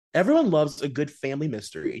Everyone loves a good family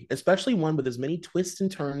mystery, especially one with as many twists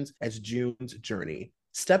and turns as June's Journey.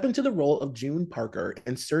 Step into the role of June Parker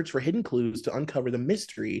and search for hidden clues to uncover the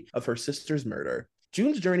mystery of her sister's murder.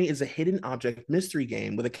 June's Journey is a hidden object mystery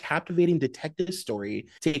game with a captivating detective story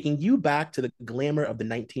taking you back to the glamour of the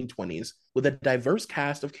 1920s with a diverse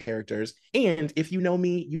cast of characters. And if you know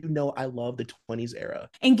me, you know I love the 20s era.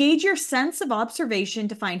 Engage your sense of observation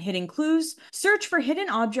to find hidden clues, search for hidden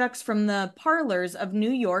objects from the parlors of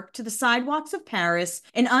New York to the sidewalks of Paris,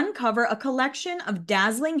 and uncover a collection of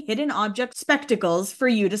dazzling hidden object spectacles for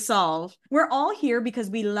you to solve. We're all here because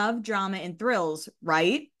we love drama and thrills,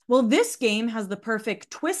 right? Well, this game has the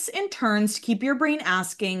perfect twists and turns to keep your brain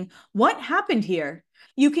asking, what happened here?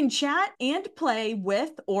 You can chat and play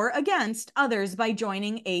with or against others by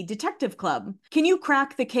joining a detective club. Can you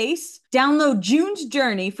crack the case? Download June's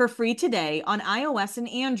Journey for free today on iOS and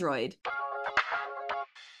Android.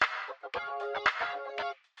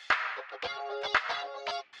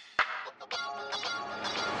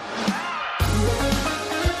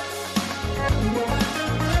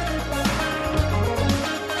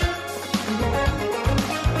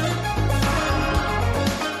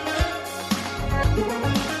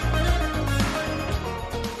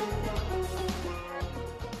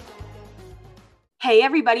 Hey,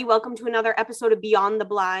 everybody, welcome to another episode of Beyond the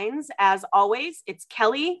Blinds. As always, it's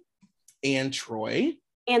Kelly and Troy.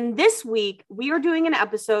 And this week, we are doing an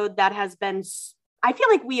episode that has been, I feel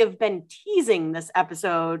like we have been teasing this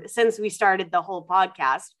episode since we started the whole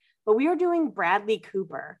podcast, but we are doing Bradley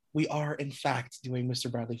Cooper. We are, in fact, doing Mr.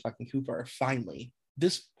 Bradley fucking Cooper, finally.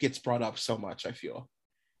 This gets brought up so much, I feel.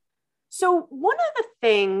 So one of the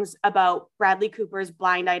things about Bradley Cooper's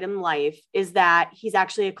blind item life is that he's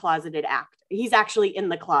actually a closeted actor. He's actually in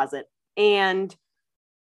the closet. And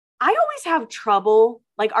I always have trouble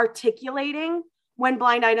like articulating when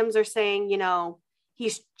blind items are saying, you know,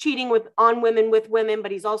 he's cheating on women with women,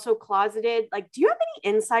 but he's also closeted. Like, do you have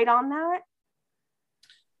any insight on that?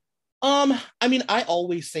 I mean, I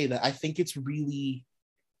always say that I think it's really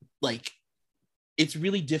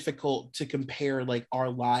difficult to compare like our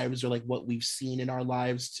lives or like what we've seen in our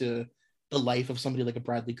lives to the life of somebody like a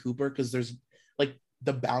Bradley Cooper, because there's like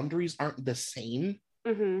the boundaries aren't the same.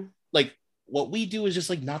 Mm-hmm. Like what we do is just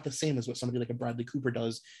like not the same as what somebody like a Bradley Cooper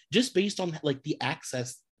does, just based on like the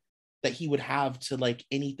access that he would have to like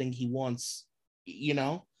anything he wants, you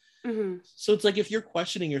know? Mm-hmm. So it's like if you're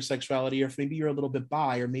questioning your sexuality, or if maybe you're a little bit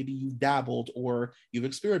bi, or maybe you dabbled, or you've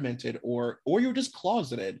experimented, or you're just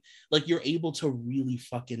closeted, like you're able to really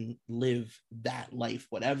fucking live that life,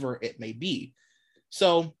 whatever it may be.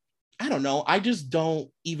 So I don't know. I just don't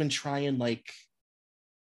even try and like,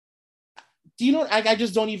 do you know? I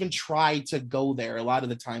just don't even try to go there a lot of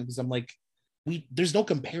the time because I'm like, there's no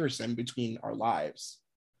comparison between our lives.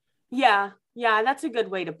 Yeah, that's a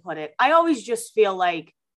good way to put it. I always just feel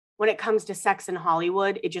like when it comes to sex in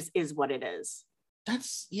Hollywood, it just is what it is.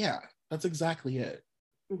 That's exactly it.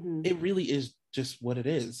 Mm-hmm. It really is just what it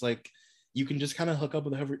is. Like you can just kind of hook up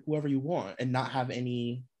with whoever you want and not have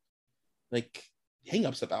any like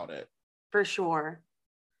hangups about it. For sure.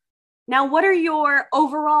 Now, what are your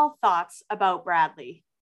overall thoughts about Bradley?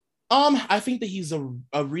 I think that he's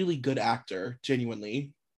a really good actor,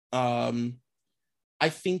 genuinely. I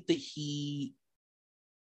think that he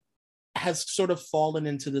has sort of fallen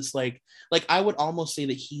into this like I would almost say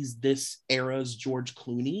that he's this era's George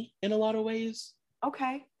Clooney in a lot of ways.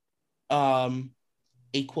 Okay.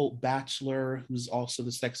 A quote bachelor who's also the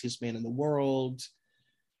sexiest man in the world,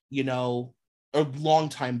 you know, a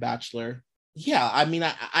longtime bachelor. Yeah, I mean,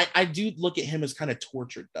 I do look at him as kind of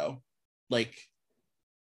tortured though, like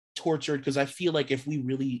tortured, because I feel like if we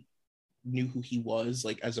really knew who he was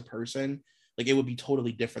like as a person, like it would be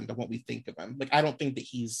totally different than what we think of him. Like I don't think that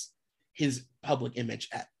he's his public image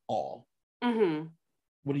at all. Mm-hmm.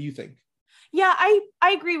 What do you think? Yeah, I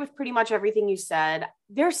agree with pretty much everything you said.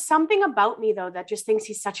 There's something about me though that just thinks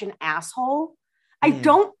he's such an asshole. I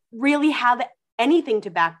don't really have anything to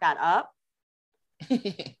back that up.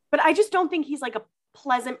 But I just don't think he's like a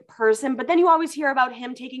pleasant person. But then you always hear about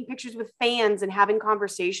him taking pictures with fans and having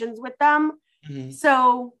conversations with them. Mm-hmm.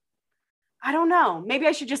 So I don't know. Maybe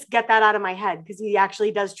I should just get that out of my head because he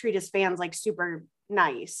actually does treat his fans like super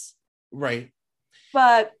nice. Right.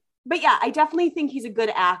 But yeah, I definitely think he's a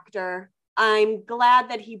good actor. I'm glad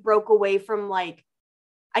that he broke away from like,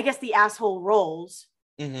 I guess the asshole roles.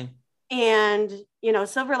 Mm-hmm. And, you know,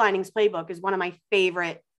 Silver Linings Playbook is one of my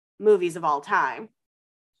favorite movies of all time.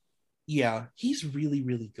 Yeah, he's really,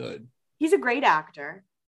 really good. He's a great actor.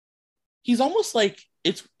 He's almost like,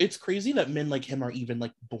 it's crazy that men like him are even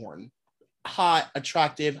like born. Hot,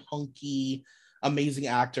 attractive, hunky, amazing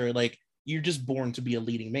actor. Like You're just born to be a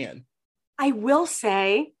leading man. I will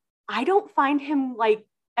say, I don't find him like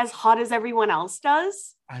as hot as everyone else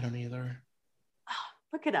does. I don't either.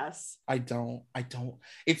 Look at us. I don't.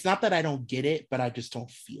 It's not that I don't get it, but I just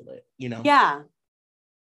don't feel it, you know? Yeah.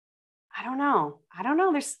 I don't know.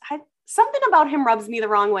 There's something about him rubs me the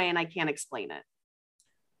wrong way and I can't explain it.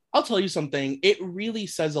 I'll tell you something. It really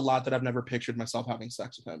says a lot that I've never pictured myself having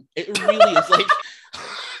sex with him. It really is like,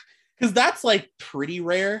 because that's like pretty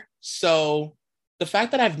rare. So the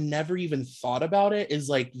fact that I've never even thought about it is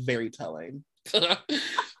like very telling.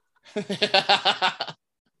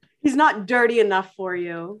 He's not dirty enough for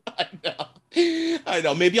you. I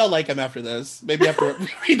know. Maybe I'll like him after this. Maybe after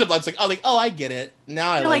read the blood, like, oh, I get it.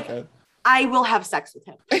 Now I like him. I will have sex with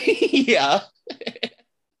him. Yeah.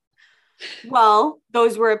 Well,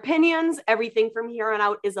 those were opinions. Everything from here on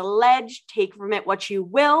out is alleged. Take from it what you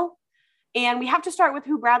will. And we have to start with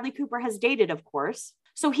who Bradley Cooper has dated, of course.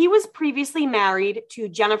 So he was previously married to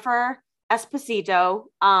Jennifer Esposito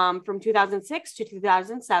from 2006 to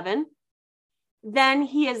 2007. Then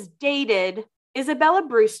he has dated Isabella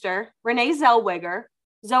Brewster, Renee Zellweger,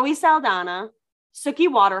 Zoe Saldana,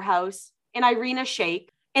 Suki Waterhouse, and Irina Shayk.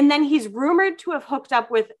 And then he's rumored to have hooked up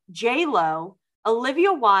with J-Lo,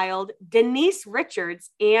 Olivia Wilde, Denise Richards,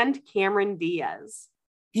 and Cameron Diaz.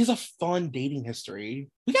 He's a fun dating history.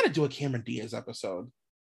 We got to do a Cameron Diaz episode.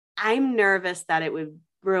 I'm nervous that it would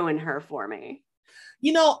ruin her for me.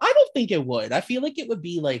 You know, I don't think it would. I feel like it would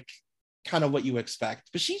be like kind of what you expect,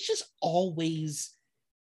 but she's just always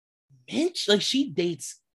like she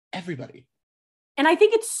dates everybody. And I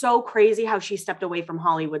think it's so crazy how she stepped away from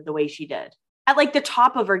Hollywood the way she did at like the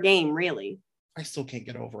top of her game, really. I still can't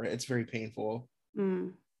get over it. It's very painful.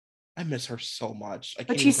 I miss her so much.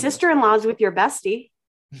 But she's sister-in-laws with your bestie.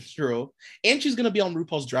 True. And she's going to be on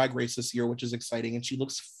RuPaul's Drag Race this year, which is exciting. And she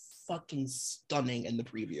looks fucking stunning in the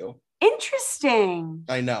preview. Interesting.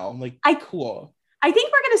 I know. I'm like, cool. I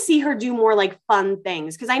think we're going to see her do more like fun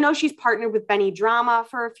things because I know she's partnered with Benny Drama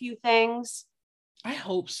for a few things. I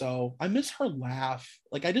hope so. I miss her laugh.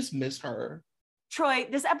 Like, I just miss her. Troy,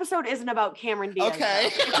 this episode isn't about Cameron Diaz. Okay.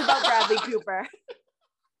 It's about Bradley Cooper.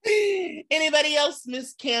 Anybody else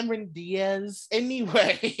miss Cameron Diaz?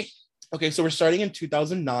 Anyway. Okay, so we're starting in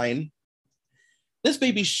 2009. This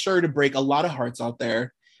baby's sure to break a lot of hearts out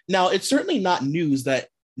there. Now, it's certainly not news that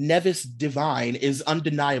Nevis Divine is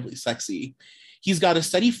undeniably sexy. He's got a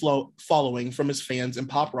steady following from his fans and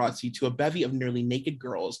paparazzi to a bevy of nearly naked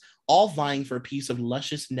girls, all vying for a piece of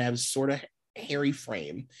luscious Nev's sort of hairy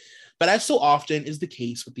frame. But as so often is the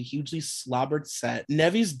case with the hugely slobbered set,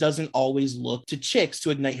 Nevis doesn't always look to chicks to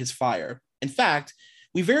ignite his fire. In fact,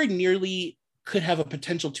 we very nearly could have a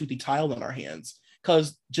potential Toothy Tile on our hands.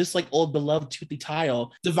 Because just like old beloved Toothy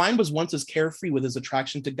Tile, Divine was once as carefree with his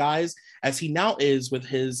attraction to guys as he now is with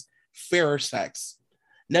his fairer sex.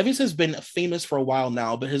 Nevis has been famous for a while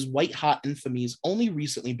now, but his white hot infamy's only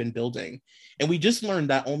recently been building. And we just learned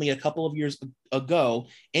that only a couple of years ago,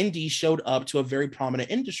 ND showed up to a very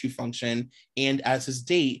prominent industry function and as his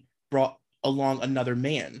date brought along another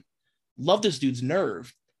man. Love this dude's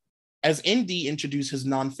nerve. As ND introduced his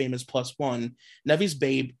non-famous plus one, Nevis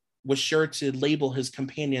babe was sure to label his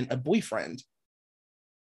companion a boyfriend,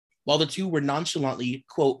 while the two were nonchalantly,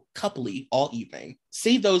 quote, coupley all evening.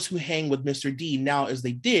 Say those who hang with Mr. D now as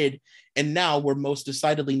they did, and now were most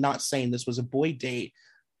decidedly not saying this was a boy date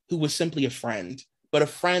who was simply a friend, but a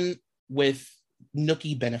friend with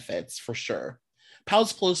nookie benefits for sure.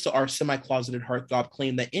 Pals close to our semi-closeted heartthrob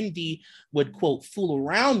claim that ND would, quote, fool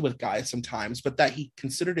around with guys sometimes, but that he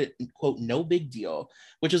considered it, quote, no big deal,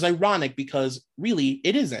 which is ironic because really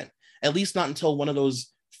it isn't, at least not until one of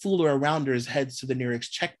those fooler-arounders heads to the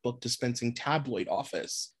nearest checkbook dispensing tabloid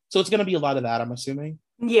office. So it's going to be a lot of that, I'm assuming?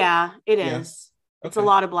 Yeah, it is. Okay. It's a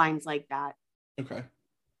lot of blinds like that. Okay.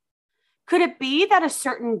 Could it be that a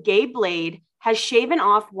certain gay blade has shaven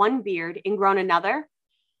off one beard and grown another?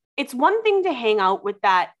 It's one thing to hang out with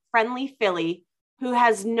that friendly filly who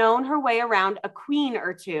has known her way around a queen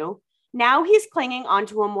or two. Now he's clinging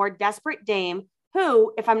onto a more desperate dame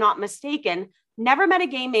who, if I'm not mistaken, never met a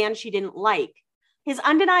gay man she didn't like. His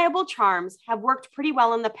undeniable charms have worked pretty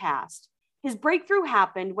well in the past. His breakthrough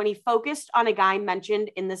happened when he focused on a guy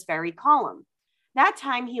mentioned in this very column. That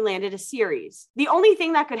time he landed a series. The only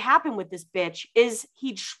thing that could happen with this bitch is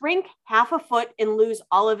he'd shrink half a foot and lose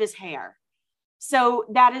all of his hair. So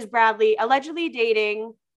that is Bradley allegedly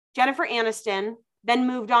dating Jennifer Aniston, then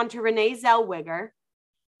moved on to Renee Zellweger.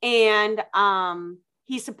 And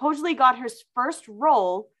he supposedly got his first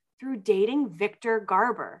role through dating Victor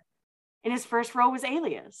Garber. And his first role was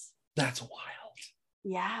Alias. That's wild.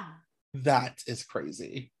 Yeah. That is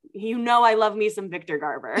crazy. You know I love me some Victor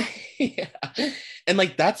Garber. Yeah. And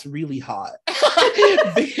like that's really hot.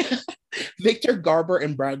 Victor Garber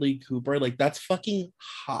and Bradley Cooper, like that's fucking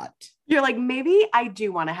hot. You're like, maybe I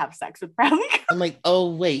do want to have sex with Bradley Cooper. I'm like,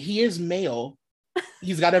 oh wait, he is male.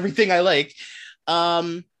 He's got everything I like.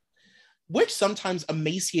 Which sometimes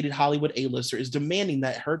emaciated Hollywood A-lister is demanding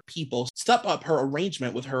that her people step up her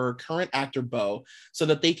arrangement with her current actor Beau so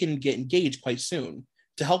that they can get engaged quite soon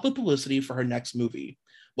to help with publicity for her next movie.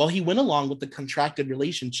 While he went along with the contracted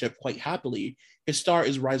relationship quite happily, his star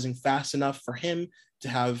is rising fast enough for him to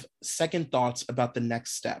have second thoughts about the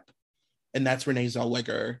next step. And that's Renee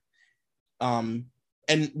Zellweger. And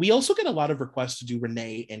we also get a lot of requests to do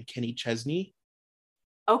Renee and Kenny Chesney.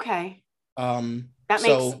 Okay.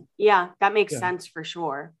 That makes sense for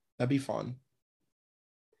sure. That'd be fun.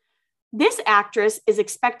 This actress is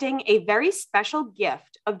expecting a very special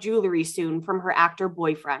gift of jewelry soon from her actor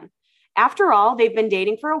boyfriend. After all, they've been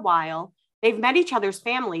dating for a while, they've met each other's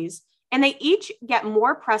families, and they each get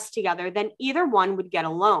more press together than either one would get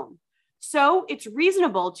alone. So it's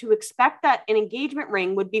reasonable to expect that an engagement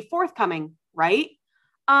ring would be forthcoming, right?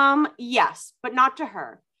 Yes, but not to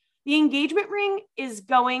her. The engagement ring is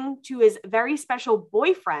going to his very special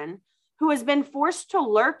boyfriend, who has been forced to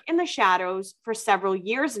lurk in the shadows for several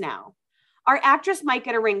years now. Our actress might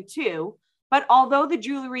get a ring too, but although the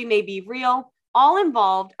jewelry may be real, all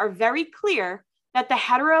involved are very clear that the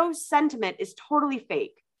hetero sentiment is totally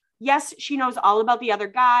fake. Yes, she knows all about the other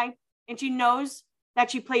guy, and she knows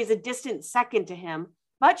that she plays a distant second to him,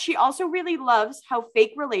 but she also really loves how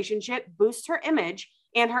fake relationship boosts her image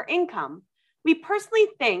and her income. We personally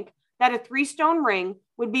think that a 3-stone ring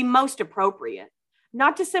would be most appropriate,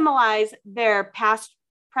 not to symbolize their past,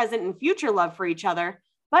 present, and future love for each other,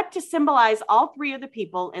 but to symbolize all 3 of the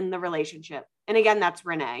people in the relationship. And again, that's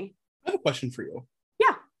Renee. I have a question for you.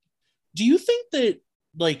 Yeah. Do you think that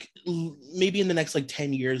like maybe in the next like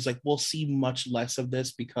 10 years, like we'll see much less of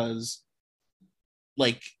this because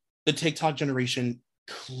like the TikTok generation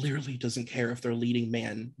clearly doesn't care if their leading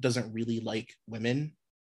man doesn't really like women?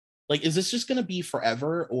 Like, is this just going to be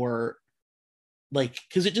forever or like,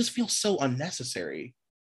 because it just feels so unnecessary?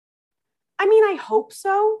 I mean, I hope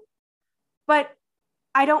so, but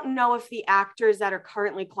I don't know if the actors that are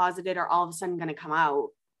currently closeted are all of a sudden going to come out.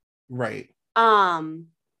 Right.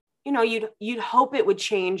 You know, you'd hope it would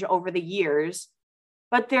change over the years,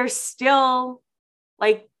 but there's still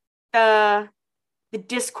like the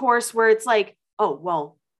discourse where it's like, oh,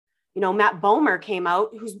 well, you know, Matt Bomer came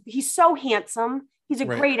out, he's so handsome. He's a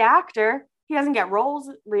great actor. He doesn't get roles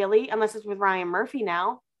really, unless it's with Ryan Murphy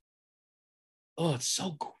now. Oh, it's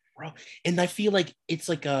so gross. And I feel like it's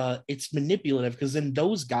like it's manipulative because then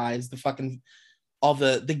those guys, the fucking all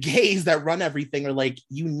the gays that run everything are like,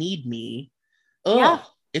 you need me. Oh, yeah.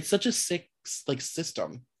 It's such a sick like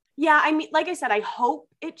system. Yeah, I mean, like I said, I hope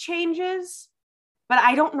it changes, but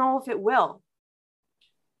I don't know if it will.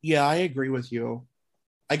 Yeah, I agree with you.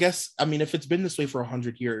 I guess, I mean, if it's been this way for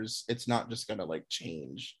 100 years, it's not just gonna like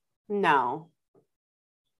change. No.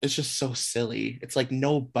 It's just so silly. It's like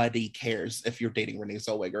nobody cares if you're dating Renee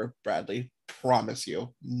Zellweger, Bradley. Promise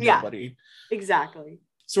you. Nobody. Yeah, exactly.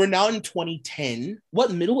 So we're now in 2010.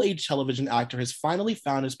 What middle-aged television actor has finally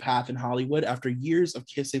found his path in Hollywood after years of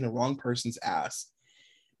kissing the wrong person's ass?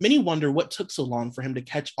 Many wonder what took so long for him to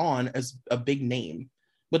catch on as a big name.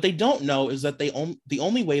 What they don't know is that the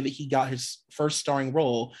only way that he got his first starring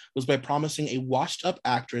role was by promising a washed-up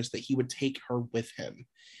actress that he would take her with him.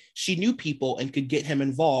 She knew people and could get him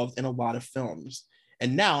involved in a lot of films.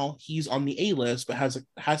 And now he's on the A-list, but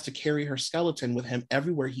has to carry her skeleton with him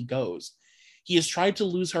everywhere he goes. He has tried to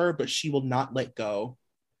lose her, but she will not let go.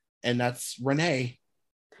 And that's Renee.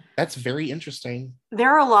 That's very interesting.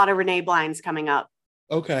 There are a lot of Renee blinds coming up.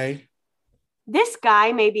 Okay. This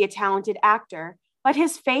guy may be a talented actor, but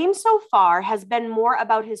his fame so far has been more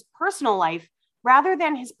about his personal life rather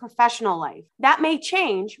than his professional life. That may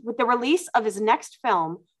change with the release of his next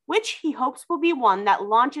film, which he hopes will be one that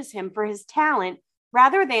launches him for his talent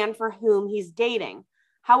rather than for whom he's dating.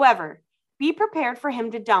 However, be prepared for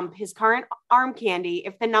him to dump his current arm candy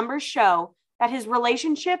if the numbers show that his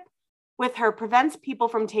relationship with her prevents people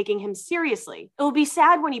from taking him seriously. It will be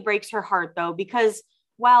sad when he breaks her heart, though, because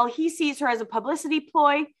while he sees her as a publicity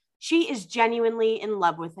ploy, she is genuinely in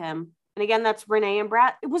love with him. And again, that's Renee and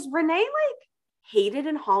Brad. Was Renee like hated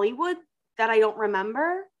in Hollywood that I don't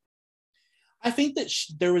remember? I think that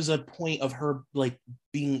there was a point of her like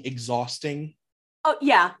being exhausting. Oh,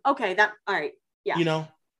 yeah. Okay. All right. Yeah. You know?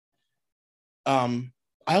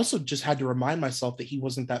 I also just had to remind myself that he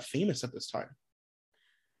wasn't that famous at this time.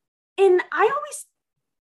 And I always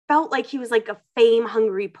felt like he was like a fame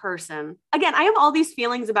hungry person. Again, I have all these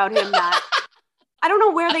feelings about him that I don't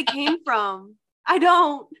know where they came from. I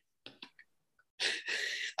don't.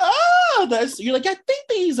 You're like, I think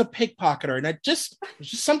that he's a pickpocketer, and just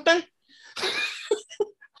something.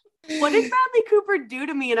 What did Bradley Cooper do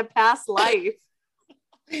to me in a past life?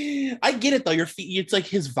 I get it though. It's like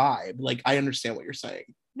his vibe. Like, I understand what you're saying.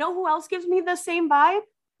 Know who else gives me the same vibe?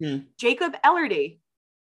 Jacob Elordi.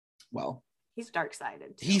 Well, he's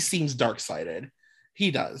dark-sided. He seems dark-sided. He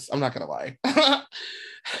does. I'm not gonna lie.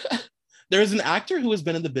 There is an actor who has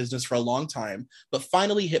been in the business for a long time, but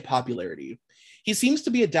finally hit popularity. He seems to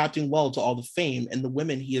be adapting well to all the fame and the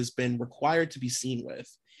women he has been required to be seen with.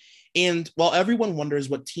 And while everyone wonders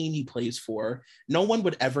what team he plays for, no one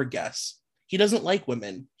would ever guess. He doesn't like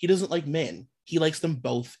women. He doesn't like men. He likes them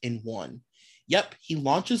both in one. Yep, he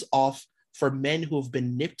launches off for men who have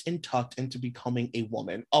been nipped and tucked into becoming a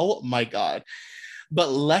woman. Oh my God. But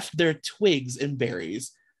left their twigs and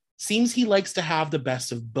berries. Seems he likes to have the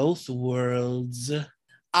best of both worlds.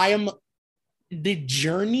 The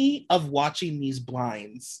journey of watching these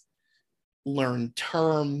blinds learn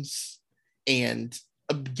terms and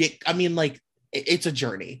it's a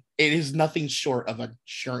journey. It is nothing short of a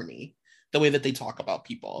journey, the way that they talk about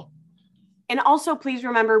people. And also, please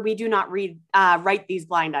remember, we do not write these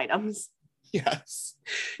blind items. Yes.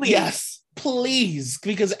 Please. Yes, please.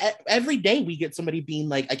 Because every day we get somebody being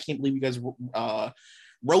like, I can't believe you guys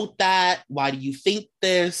wrote that. Why do you think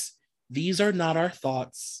this? These are not our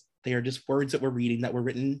thoughts. They are just words that we're reading that were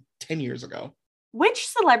written 10 years ago. Which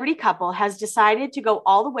celebrity couple has decided to go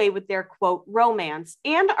all the way with their, quote, romance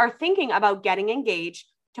and are thinking about getting engaged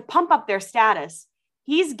to pump up their status?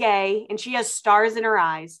 He's gay and she has stars in her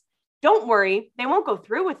eyes. Don't worry, they won't go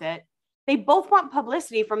through with it. They both want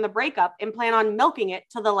publicity from the breakup and plan on milking it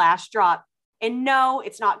to the last drop. And no,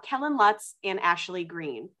 it's not Kellen Lutz and Ashley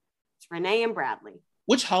Greene. It's Renee and Bradley.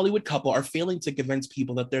 Which Hollywood couple are failing to convince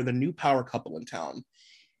people that they're the new power couple in town?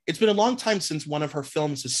 It's been a long time since one of her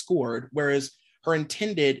films has scored, whereas her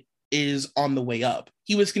intended is on the way up.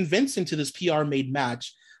 He was convinced into this PR-made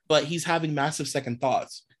match, but he's having massive second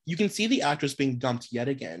thoughts. You can see the actress being dumped yet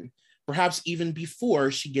again, perhaps even before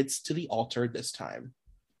she gets to the altar this time.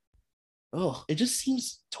 Oh, it just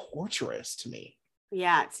seems torturous to me.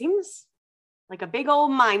 Yeah, it seems like a big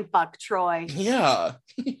old mind fuck, Troy. Yeah.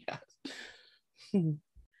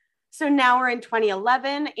 So now we're in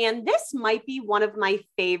 2011, and this might be one of my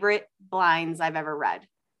favorite blinds I've ever read.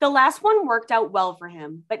 The last one worked out well for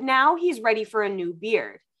him, but now he's ready for a new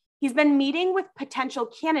beard. He's been meeting with potential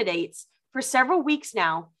candidates for several weeks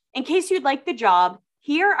now. In case you'd like the job,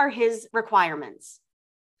 here are his requirements.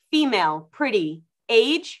 Female, pretty,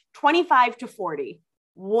 age 25 to 40.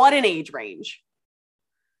 What an age range.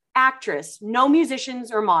 Actress, no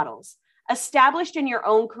musicians or models. Established in your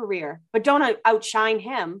own career, but don't outshine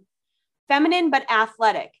him. Feminine but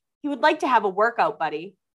athletic. He would like to have a workout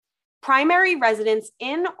buddy. Primary residence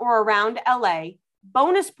in or around LA.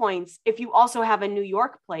 Bonus points if you also have a New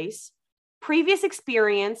York place. Previous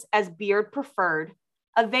experience as beard preferred.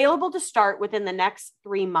 Available to start within the next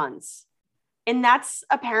 3 months. And that's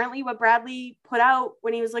apparently what Bradley put out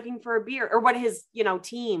when he was looking for a beard, or what his,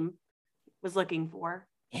 team was looking for.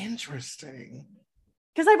 Interesting.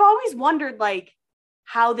 Because I've always wondered,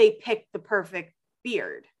 how they picked the perfect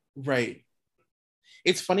beard. Right.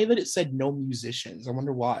 It's funny that it said no musicians. I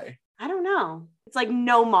wonder why. I don't know. It's like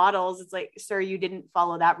no models. It's like, sir, you didn't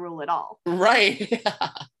follow that rule at all. Right.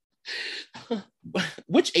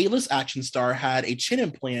 Which A-list action star had a chin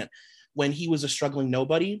implant when he was a struggling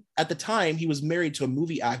nobody? At the time, he was married to a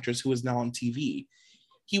movie actress who is now on TV.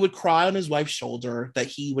 He would cry on his wife's shoulder that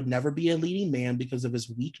he would never be a leading man because of his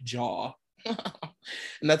weak jaw.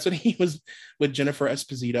 And that's when he was with Jennifer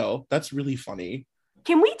Esposito. That's really funny.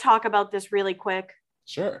 Can we talk about this really quick?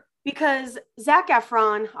 Sure. Because Zac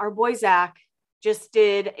Efron, our boy Zac, just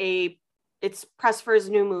did it's press for his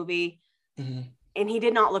new movie, and he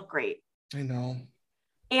did not look great. I know.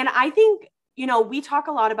 And I think, we talk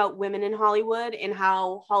a lot about women in Hollywood and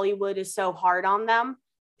how Hollywood is so hard on them,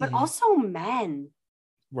 but also men.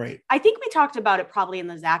 Right. I think we talked about it probably in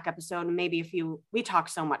the Zac episode, and maybe we talk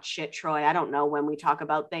so much shit, Troy. I don't know when we talk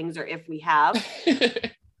about things or if we have.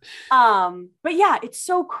 But yeah, it's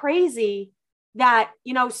so crazy that,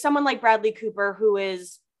 someone like Bradley Cooper, who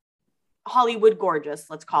is Hollywood gorgeous,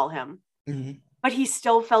 let's call him, but he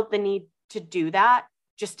still felt the need to do that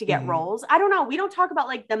just to get roles. I don't know. We don't talk about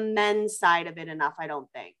the men's side of it enough, I don't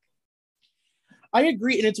think. I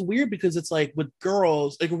agree. And it's weird because it's with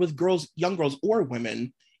girls, young girls or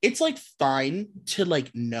women, it's fine to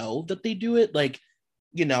know that they do it.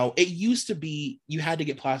 you know, it used to be you had to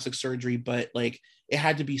get plastic surgery, but like it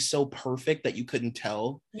had to be so perfect that you couldn't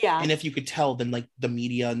tell. Yeah. And if you could tell, then like the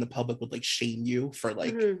media and the public would like shame you for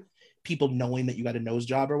like people knowing that you got a nose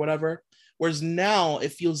job or whatever. Whereas now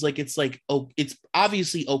it feels like it's like, oh, it's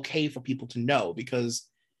obviously okay for people to know because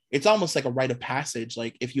it's almost like a rite of passage.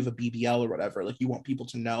 Like if you have a BBL or whatever, like you want people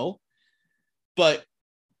to know. But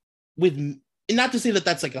with, and not to say that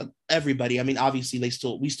that's like everybody. I mean, obviously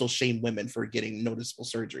we still shame women for getting noticeable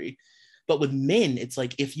surgery. But with men, it's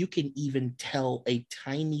like if you can even tell a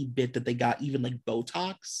tiny bit that they got even like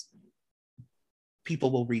Botox,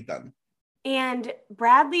 people will read them. And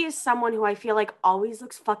Bradley is someone who I feel like always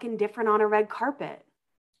looks fucking different on a red carpet.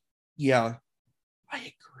 Yeah,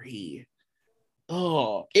 I agree.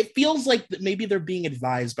 Oh, it feels like maybe they're being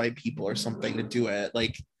advised by people or something to do it.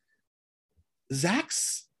 Like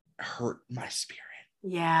Zach's hurt my spirit.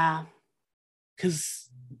 Yeah. Because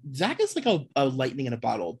Zach is like a lightning in a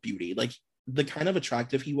bottle beauty. Like the kind of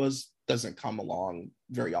attractive he was doesn't come along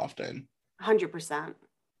very often. 100%. It's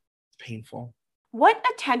painful. What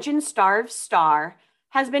attention-starved star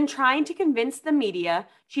has been trying to convince the media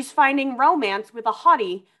she's finding romance with a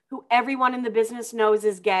hottie who everyone in the business knows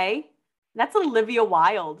is gay? That's Olivia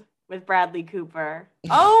Wilde with Bradley Cooper.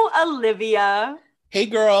 Oh, Olivia. Hey,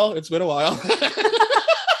 girl, it's been a while. He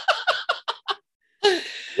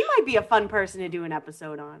might be a fun person to do an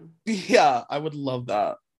episode on. Yeah, I would love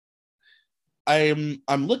that. I'm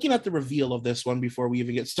looking at the reveal of this one before we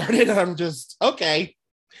even get started, and I'm just, okay.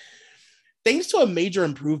 Thanks to a major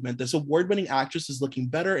improvement, this award-winning actress is looking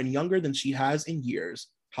better and younger than she has in years.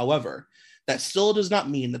 However, that still does not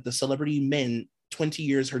mean that the celebrity men 20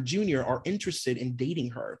 years her junior are interested in dating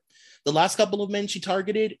her. The last couple of men she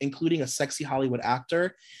targeted, including a sexy Hollywood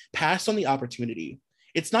actor, passed on the opportunity.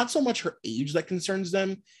 It's not so much her age that concerns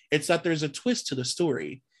them, it's that there's a twist to the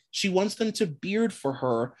story. She wants them to beard for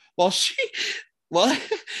her while she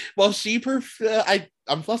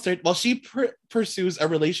pursues a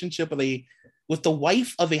relationship with the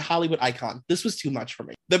wife of a Hollywood icon. This was too much for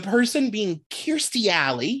me. The person being Kirstie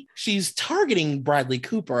Alley, she's targeting Bradley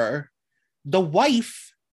Cooper. The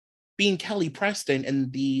wife being Kelly Preston,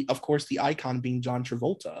 and of course the icon being John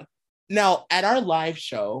Travolta. Now, at our live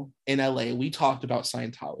show in LA, we talked about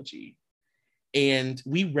Scientology. And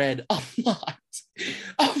we read a lot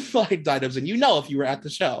of blind items. And you know, if you were at the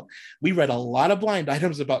show, we read a lot of blind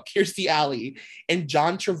items about Kirstie Alley and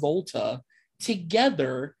John Travolta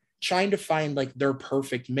together trying to find like their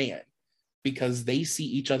perfect man because they see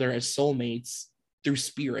each other as soulmates through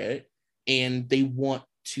spirit and they want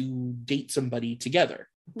to date somebody together.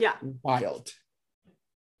 Yeah. Wild.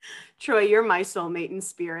 Troy, you're my soulmate in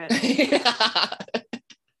spirit.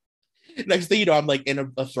 Next thing you know, I'm like in a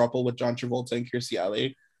throuple with John Travolta and Kirstie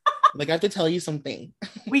Alley. Like, I have to tell you something.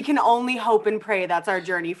 We can only hope and pray that's our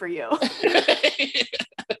journey for you.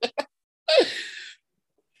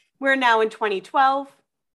 We're now in 2012.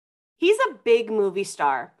 He's a big movie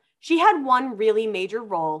star. She had one really major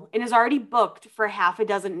role and is already booked for half a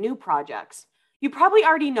dozen new projects. You probably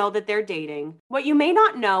already know that they're dating. What you may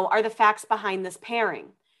not know are the facts behind this pairing.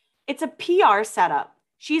 It's a PR setup.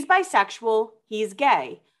 She's bisexual, he's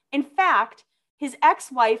gay. In fact, his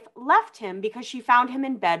ex-wife left him because she found him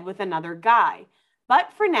in bed with another guy.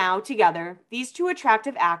 But for now, together, these two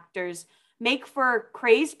attractive actors make for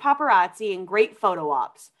crazed paparazzi and great photo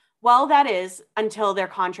ops. Well, that is until their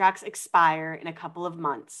contracts expire in a couple of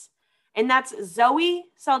months. And that's Zoe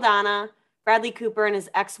Saldana, Bradley Cooper, and his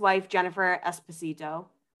ex-wife, Jennifer Esposito.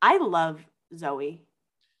 I love Zoe.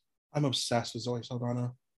 I'm obsessed with Zoe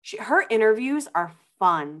Saldana. Her interviews are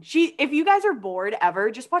fun. If you guys are bored ever,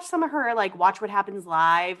 just watch some of her, like Watch What Happens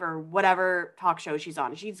Live or whatever talk show she's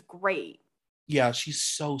on. She's great. Yeah, she's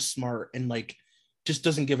so smart and like just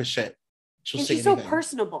doesn't give a shit. She's so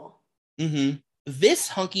personable. Mm-hmm. This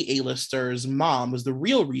hunky A-lister's mom was the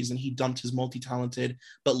real reason he dumped his multi-talented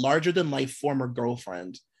but larger-than-life former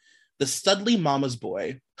girlfriend. The Studley mama's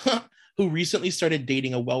boy, who recently started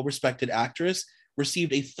dating a well-respected actress,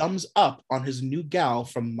 received a thumbs up on his new gal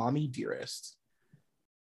from Mommy Dearest.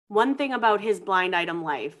 One thing about his blind item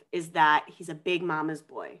life is that he's a big mama's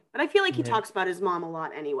boy. But I feel like he talks about his mom a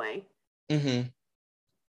lot anyway. Mm-hmm.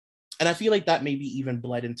 And I feel like that maybe even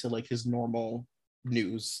bled into like his normal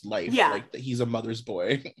news life. Yeah. Like that he's a mother's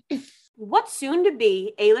boy. What's soon to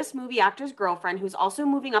be A-list movie actor's girlfriend, who's also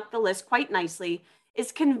moving up the list quite nicely,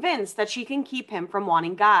 is convinced that she can keep him from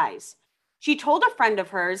wanting guys. She told a friend of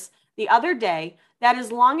hers the other day that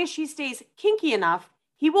as long as she stays kinky enough,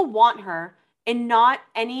 he will want her and not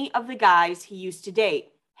any of the guys he used to date.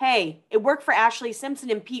 Hey, it worked for Ashley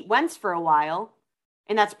Simpson and Pete Wentz for a while.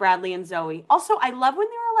 And that's Bradley and Zoe. Also, I love when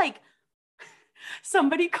they were like,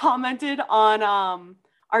 Somebody commented on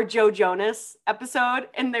our Joe Jonas episode,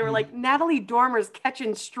 and they were like, Natalie Dormer's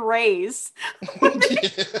catching strays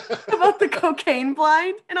about the cocaine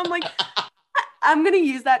blind. And I'm like, I'm going to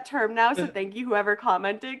use that term now. So thank you, whoever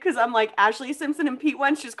commented, because I'm like, Ashley Simpson and Pete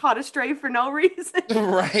Wentz just caught a stray for no reason.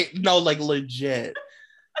 Right. No, like legit.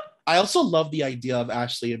 I also love the idea of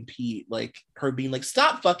Ashley and Pete, like her being like,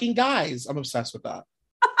 stop fucking guys. I'm obsessed with that.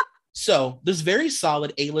 So this very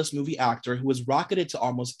solid A-list movie actor who was rocketed to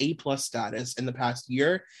almost A+ status in the past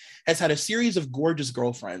year has had a series of gorgeous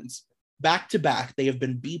girlfriends. Back to back, they have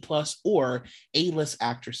been B+ or A-list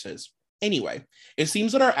actresses. Anyway, it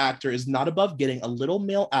seems that our actor is not above getting a little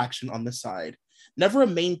male action on the side. Never a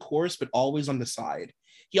main course, but always on the side.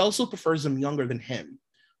 He also prefers them younger than him.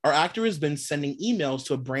 Our actor has been sending emails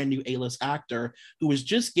to a brand new A-list actor who is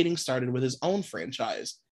just getting started with his own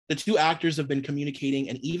franchise. The two actors have been communicating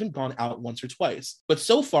and even gone out once or twice. But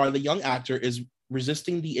so far, the young actor is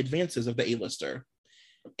resisting the advances of the A-lister.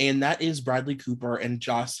 And that is Bradley Cooper and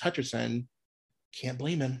Josh Hutcherson. Can't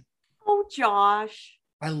blame him. Oh, Josh.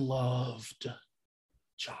 I loved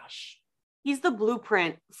Josh. He's the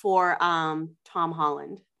blueprint for Tom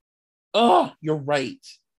Holland. Oh, you're right.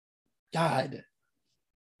 God.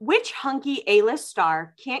 Which hunky A-list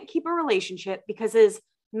star can't keep a relationship because his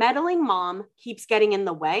meddling mom keeps getting in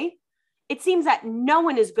the way? It seems that no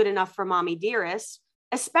one is good enough for Mommy Dearest,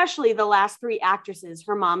 especially the last three actresses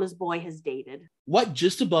her mama's boy has dated. What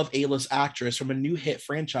just above A-list actress from a new hit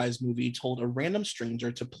franchise movie told a random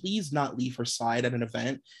stranger to please not leave her side at an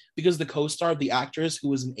event because the co-star of the actress, who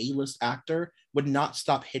was an A-list actor, would not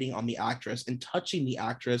stop hitting on the actress and touching the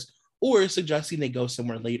actress or suggesting they go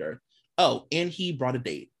somewhere later. Oh, and he brought a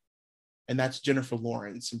date. And that's Jennifer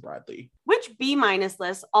Lawrence and Bradley. Which B-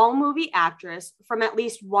 list all-movie actress from at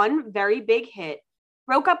least one very big hit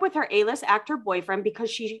broke up with her A-list actor boyfriend because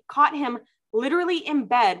she caught him literally in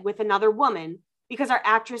bed with another woman because our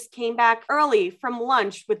actress came back early from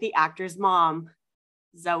lunch with the actor's mom?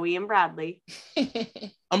 Zoe and Bradley.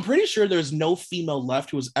 I'm pretty sure there's no female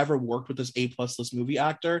left who has ever worked with this A+ list movie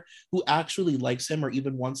actor who actually likes him or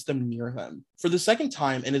even wants them near him. For the second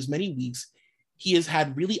time in as many weeks, he has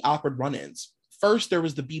had really awkward run-ins. First, there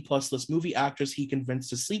was the B+ list movie actress he convinced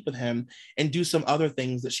to sleep with him and do some other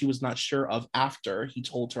things that she was not sure of after he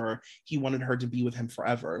told her he wanted her to be with him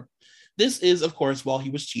forever. This is, of course, while he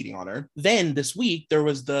was cheating on her. Then this week, there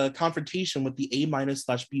was the confrontation with the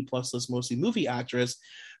A-/B+ list mostly movie actress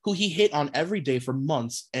who he hit on every day for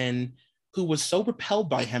months and who was so repelled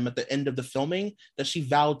by him at the end of the filming that she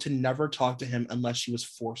vowed to never talk to him unless she was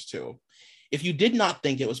forced to. If you did not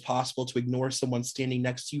think it was possible to ignore someone standing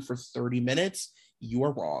next to you for 30 minutes, you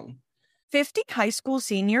are wrong. 50 high school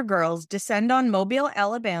senior girls descend on Mobile,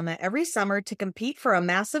 Alabama every summer to compete for a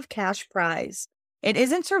massive cash prize. It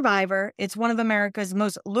isn't Survivor, it's one of America's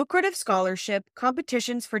most lucrative scholarship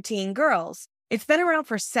competitions for teen girls. It's been around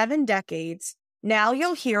for 7 decades. Now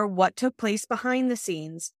you'll hear what took place behind the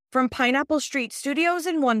scenes. From Pineapple Street Studios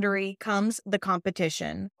in Wondery comes The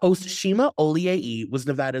Competition. Host Shima Oliei was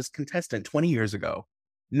Nevada's contestant 20 years ago.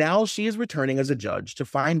 Now she is returning as a judge to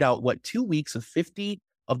find out what 2 weeks of 50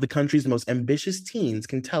 of the country's most ambitious teens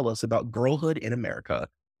can tell us about girlhood in America.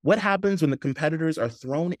 What happens when the competitors are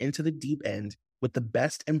thrown into the deep end with the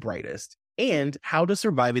best and brightest? And how does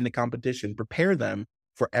surviving the competition prepare them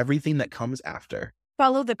for everything that comes after?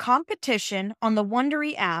 Follow The Competition on the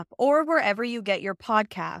Wondery app or wherever you get your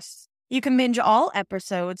podcasts. You can binge all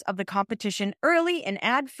episodes of The Competition early and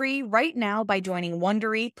ad-free right now by joining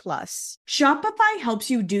Wondery Plus. Shopify helps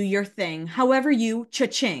you do your thing, however you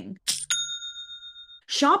cha-ching.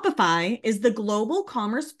 Shopify is the global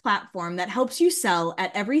commerce platform that helps you sell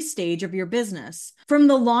at every stage of your business. From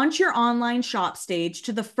the launch your online shop stage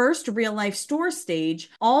to the first real-life store stage,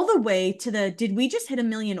 all the way to the did we just hit 1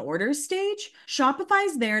 million orders stage,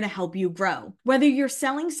 Shopify's there to help you grow. Whether you're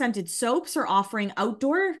selling scented soaps or offering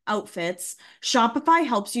outdoor outfits, Shopify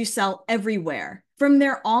helps you sell everywhere. From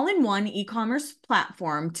their all-in-one e-commerce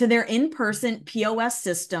platform to their in-person POS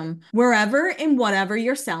system, wherever and whatever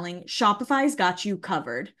you're selling, Shopify's got you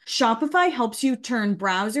covered. Shopify helps you turn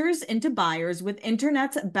browsers into buyers with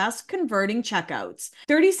internet's best converting checkouts,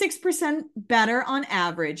 36% better on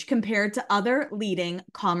average compared to other leading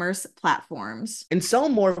commerce platforms. And sell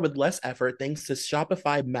more with less effort thanks to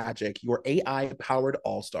Shopify Magic, your AI-powered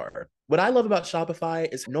all-star. What I love about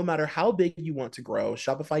Shopify is no matter how big you want to grow,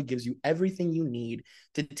 Shopify gives you everything you need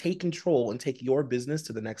to take control and take your business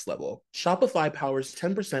to the next level. Shopify powers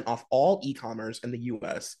 10% off all e-commerce in the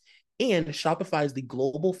US, and Shopify is the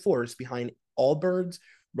global force behind Allbirds,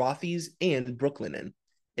 Rothy's, and Brooklinen,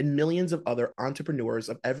 and millions of other entrepreneurs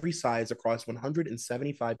of every size across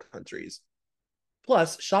 175 countries.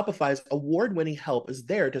 Plus, Shopify's award-winning help is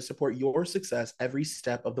there to support your success every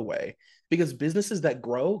step of the way because businesses that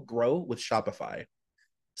grow with Shopify.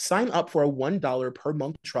 Sign up for a $1 per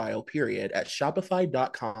month trial period at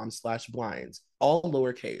shopify.com/blinds, all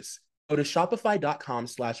lowercase. Go to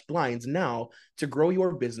shopify.com/blinds now to grow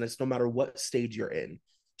your business no matter what stage you're in.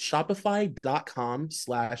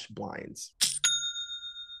 Shopify.com/blinds.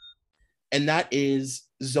 And that is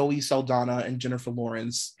Zoe Saldana and Jennifer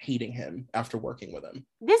Lawrence hating him after working with him.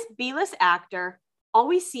 This B-list actor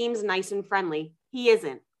always seems nice and friendly. He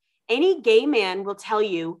isn't. Any gay man will tell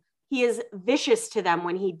you he is vicious to them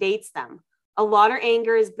when he dates them. A lot of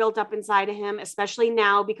anger is built up inside of him, especially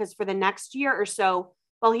now because for the next year or so,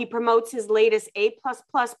 while he promotes his latest A++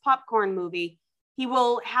 popcorn movie, he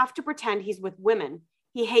will have to pretend he's with women.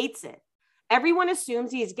 He hates it. Everyone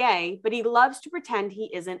assumes he's gay, but he loves to pretend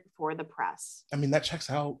he isn't for the press. I mean, that checks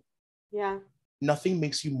out. Yeah. Nothing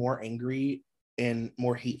makes you more angry and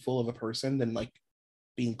more hateful of a person than like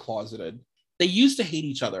being closeted. They used to hate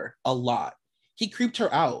each other a lot. He creeped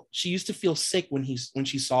her out. She used to feel sick when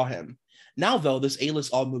she saw him. Now, though, this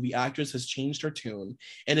A-list all-movie actress has changed her tune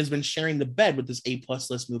and has been sharing the bed with this A+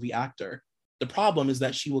 list movie actor. The problem is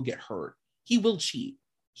that she will get hurt. He will cheat.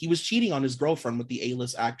 He was cheating on his girlfriend with the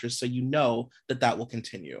A-list actress, so you know that will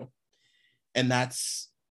continue. And that's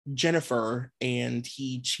Jennifer, and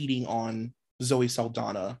he cheating on Zoe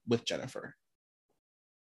Saldana with Jennifer.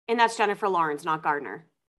 And that's Jennifer Lawrence, not Gardner.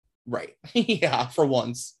 Right. Yeah, for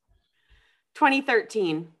once.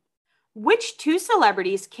 2013. Which two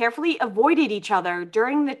celebrities carefully avoided each other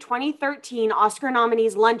during the 2013 Oscar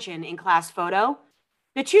nominees luncheon in class photo?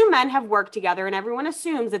 The two men have worked together and everyone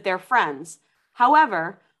assumes that they're friends.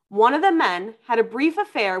 However, one of the men had a brief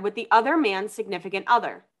affair with the other man's significant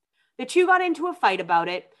other. The two got into a fight about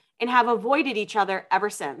it and have avoided each other ever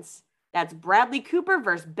since. That's Bradley Cooper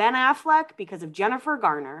versus Ben Affleck because of Jennifer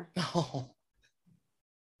Garner.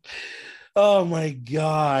 Oh my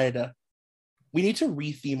God. We need to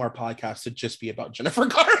retheme our podcast to just be about Jennifer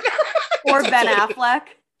Garner. Or Ben Affleck.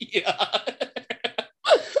 Yeah.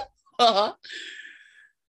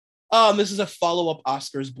 This is a follow-up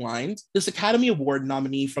Oscars blind. This Academy Award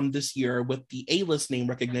nominee from this year with the A-list name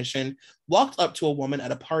recognition walked up to a woman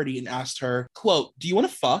at a party and asked her, quote, "Do you want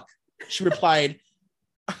to fuck?" She replied,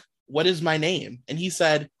 "What is my name?" And he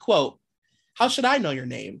said, quote, "How should I know your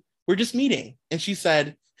name? We're just meeting." And she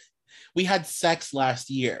said, "We had sex last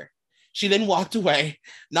year." She then walked away,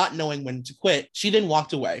 not knowing when to quit.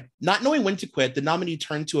 Not knowing when to quit, the nominee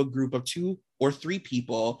turned to a group of 2 or 3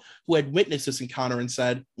 people who had witnessed this encounter and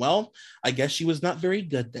said, "Well, I guess she was not very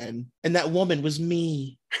good then. And that woman was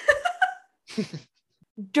me."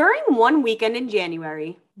 During one weekend in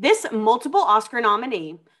January, this multiple Oscar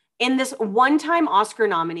nominee and this one-time Oscar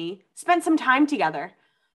nominee spent some time together.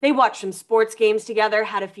 They watched some sports games together,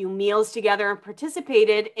 had a few meals together, and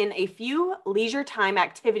participated in a few leisure time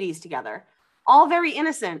activities together. All very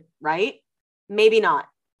innocent, right? Maybe not.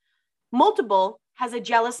 Multiple has a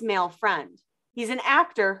jealous male friend. He's an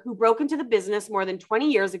actor who broke into the business more than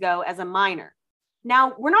 20 years ago as a minor.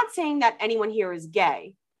 Now, we're not saying that anyone here is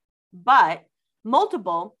gay, but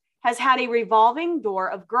Multiple has had a revolving door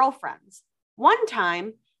of girlfriends. One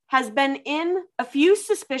time has been in a few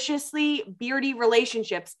suspiciously beardy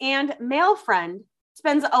relationships, and male friend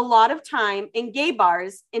spends a lot of time in gay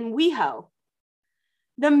bars in WeHo.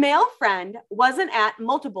 The male friend wasn't at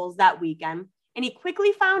Multiple's that weekend, and he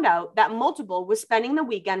quickly found out that Multiple was spending the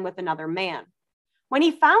weekend with another man. When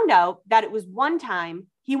he found out that it was one time,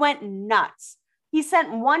 he went nuts. He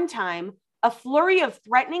sent one time a flurry of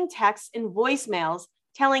threatening texts and voicemails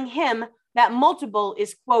telling him that Multiple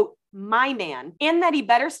is, quote, my man, and that he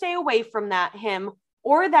better stay away from him,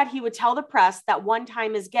 or that he would tell the press that One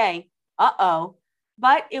Time is gay.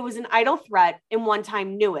 But it was an idle threat, and One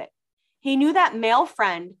Time knew it. He knew that male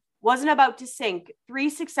friend wasn't about to sink 3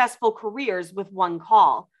 successful careers with one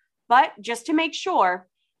call. But just to make sure,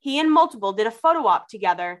 he and Multiple did a photo op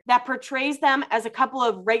together that portrays them as a couple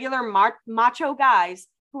of regular macho guys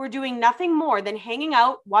who were doing nothing more than hanging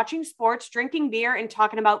out, watching sports, drinking beer, and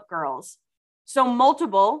talking about girls. So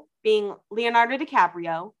Multiple being Leonardo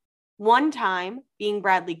DiCaprio, One Time being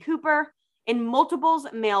Bradley Cooper, and Multiple's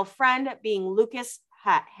male friend being Lucas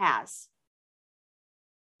Haas.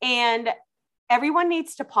 And everyone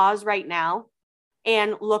needs to pause right now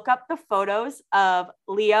and look up the photos of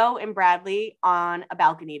Leo and Bradley on a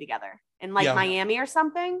balcony together in Miami or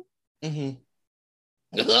something. Mm-hmm.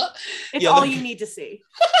 It's all you need to see.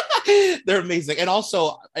 They're amazing. And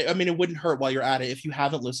also, I mean, it wouldn't hurt while you're at it. If you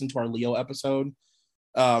haven't listened to our Leo episode,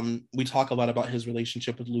 we talk a lot about his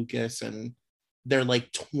relationship with Lucas and their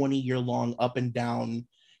 20-year long up and down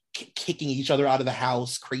kicking each other out of the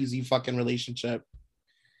house, crazy fucking relationship.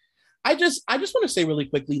 I just want to say really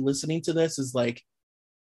quickly, listening to this is like,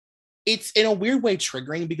 it's in a weird way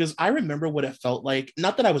triggering because I remember what it felt like.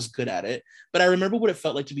 Not that I was good at it, but I remember what it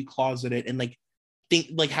felt like to be closeted and like think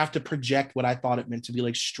like have to project what I thought it meant to be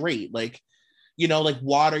like straight, like, you know, like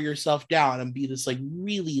water yourself down and be this like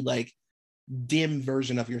really like dim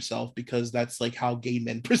version of yourself, because that's like how gay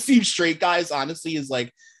men perceive straight guys, honestly, is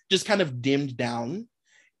like just kind of dimmed down.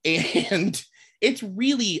 And it's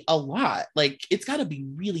really a lot. Like it's got to be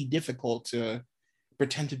really difficult to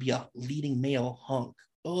pretend to be a leading male hunk.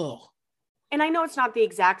 Oh. And I know it's not the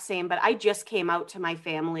exact same, but I just came out to my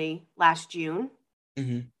family last June.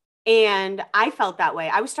 Mm-hmm. And I felt that way.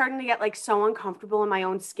 I was starting to get like so uncomfortable in my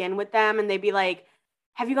own skin with them. And they'd be like,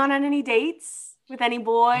 have you gone on any dates with any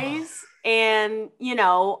boys? And, you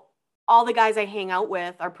know, all the guys I hang out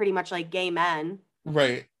with are pretty much like gay men.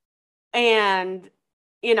 Right. And,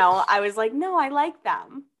 you know, I was like, no, I like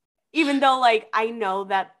them. Even though like I know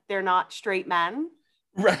that they're not straight men.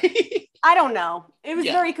 Right. I don't know. It was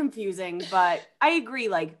very confusing, but I agree.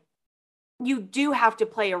 Like, you do have to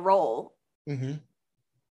play a role. Mm-hmm.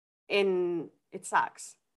 And it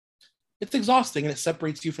sucks. It's exhausting, and it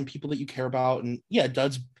separates you from people that you care about. And yeah, it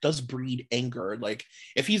does breed anger. Like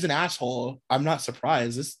if he's an asshole, I'm not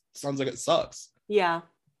surprised. This sounds like it sucks. Yeah.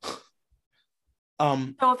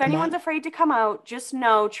 So if anyone's afraid to come out, just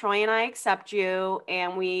know Troy and I accept you,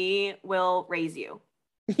 and we will raise you.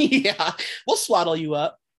 Yeah, we'll swaddle you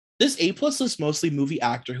up. This A-plus list mostly movie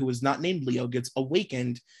actor who is not named Leo gets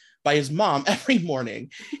awakened by his mom every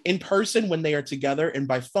morning, in person when they are together and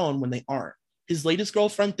by phone when they aren't. His latest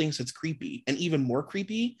girlfriend thinks it's creepy, and even more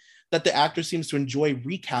creepy, that the actor seems to enjoy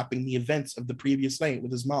recapping the events of the previous night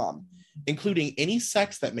with his mom, including any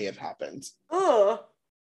sex that may have happened. Ugh.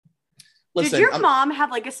 Listen, did your mom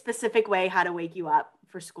have like a specific way how to wake you up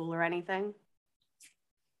for school or anything?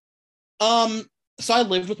 So I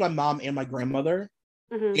lived with my mom and my grandmother.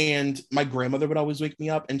 Mm-hmm. And my grandmother would always wake me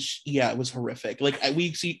up, and it was horrific. Like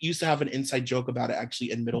we used to have an inside joke about it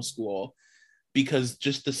actually in middle school, because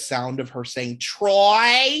just the sound of her saying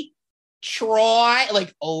Troy,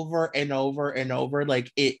 like over and over and over,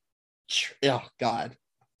 like it. Oh God,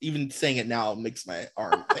 even saying it now makes my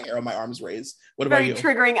the hair on my arms raise. What about you?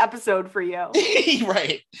 Very triggering episode for you.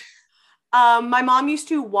 Right. My mom used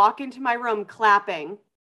to walk into my room clapping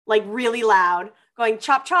like really loud, going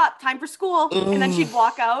chop chop, time for school. Ugh. And then she'd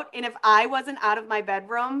walk out, and if I wasn't out of my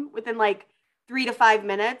bedroom within like 3 to 5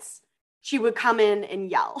 minutes, she would come in and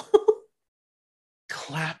yell.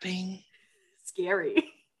 Clapping?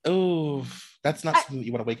 Scary. Oh, that's not something that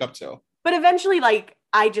you want to wake up to. But eventually, like,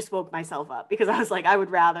 I just woke myself up because I was like, I would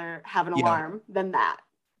rather have an alarm than that.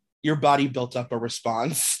 Your body built up a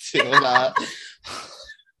response to that.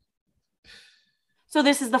 So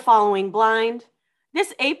this is the following blind.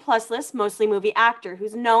 This A-plus list mostly movie actor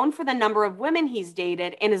who's known for the number of women he's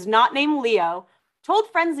dated and is not named Leo told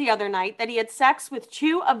friends the other night that he had sex with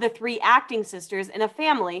 2 of the 3 acting sisters in a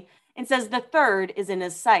family and says the third is in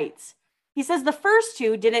his sights. He says the first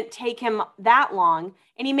 2 didn't take him that long,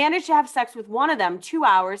 and he managed to have sex with one of them 2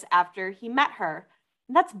 hours after he met her.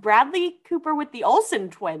 And that's Bradley Cooper with the Olsen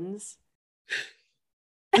twins.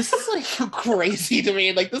 This is like crazy to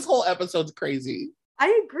me. Like this whole episode's crazy.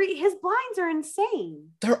 I agree. His blinds are insane.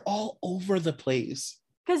 They're all over the place.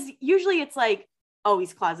 Because usually it's like, oh,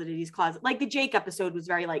 he's closeted. Like the Jake episode was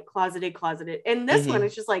very like closeted. And this one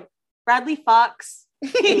is just like Bradley fucks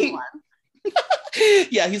anyone.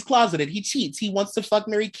 Yeah, he's closeted. He cheats. He wants to fuck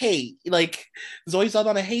Mary Kate. Like Zoe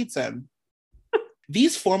Saldana hates him.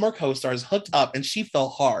 These former co-stars hooked up and she fell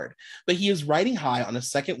hard, but he is riding high on a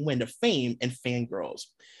second wind of fame and fangirls.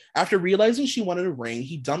 After realizing she wanted a ring,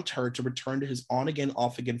 he dumped her to return to his on-again,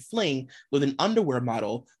 off-again fling with an underwear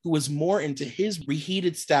model who was more into his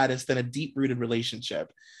reheated status than a deep-rooted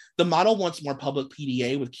relationship. The model wants more public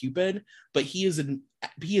PDA with Cupid, but he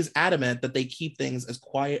is adamant that they keep things as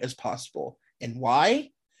quiet as possible. And why?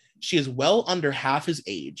 She is well under half his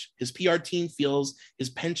age. His PR team feels his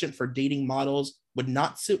penchant for dating models would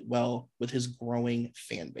not sit well with his growing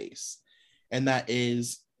fan base. And that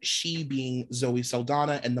is she being Zoe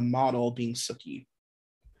Saldana and the model being Sookie.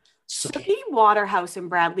 Sookie Waterhouse and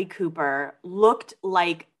Bradley Cooper looked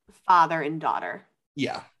like father and daughter.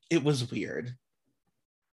 Yeah, it was weird.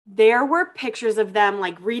 There were pictures of them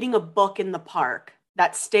like reading a book in the park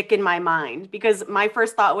that stick in my mind because my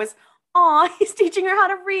first thought was, oh, he's teaching her how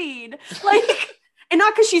to read. Like, and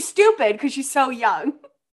not because she's stupid, because she's so young.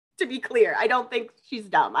 To be clear, I don't think she's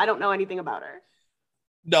dumb. I don't know anything about her.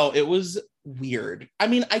 No, it was weird. I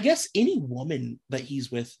mean, I guess any woman that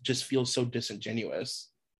he's with just feels so disingenuous.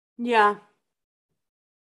 Yeah.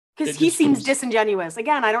 Because he seems disingenuous.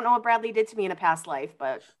 Again, I don't know what Bradley did to me in a past life,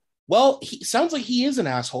 but... Well, he sounds like he is an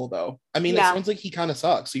asshole, though. I mean, Yeah. It sounds like he kind of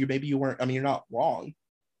sucks. So you're not wrong.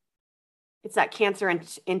 It's that cancer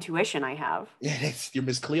intuition I have. Your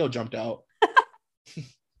Miss Cleo jumped out.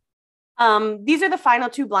 These are the final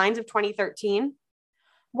two blinds of 2013.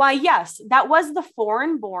 Why, yes, that was the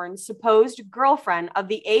foreign-born supposed girlfriend of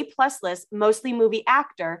the A-plus list, mostly movie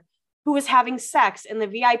actor, who was having sex in the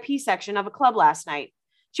VIP section of a club last night.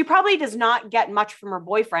 She probably does not get much from her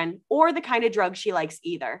boyfriend or the kind of drugs she likes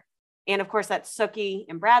either. And of course, that's Sookie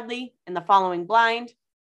and Bradley in the following blind.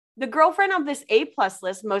 The girlfriend of this A-plus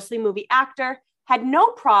list, mostly movie actor, had no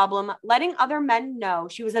problem letting other men know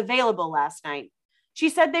she was available last night. She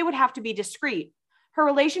said they would have to be discreet. Her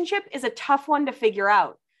relationship is a tough one to figure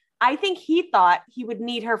out. I think he thought he would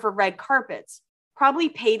need her for red carpets, probably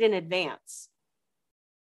paid in advance.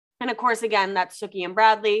 And of course, again, that's Sookie and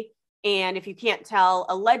Bradley. And if you can't tell,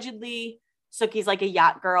 allegedly, Sookie's like a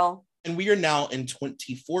yacht girl. And we are now in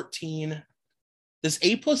 2014. This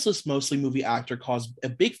A-plus list, mostly movie actor, caused a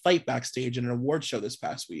big fight backstage in an award show this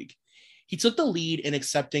past week. He took the lead in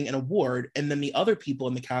accepting an award, and then the other people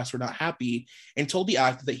in the cast were not happy and told the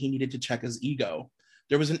actor that he needed to check his ego.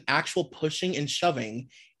 There was an actual pushing and shoving,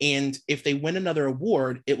 and if they win another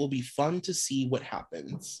award, it will be fun to see what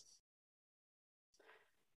happens.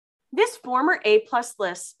 This former A-plus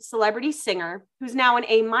list celebrity singer, who's now an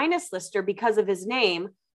A-minus lister because of his name,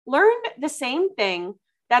 learned the same thing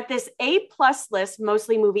that this A-plus list,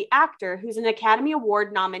 mostly movie actor, who's an Academy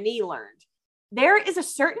Award nominee, learned. There is a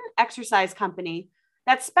certain exercise company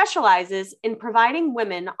that specializes in providing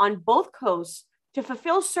women on both coasts to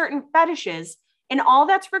fulfill certain fetishes, and all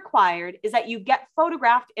that's required is that you get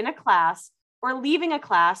photographed in a class or leaving a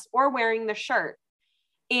class or wearing the shirt.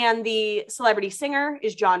 And the celebrity singer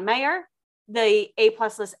is John Mayer, the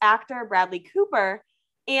A-plus list actor, Bradley Cooper,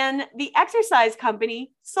 and the exercise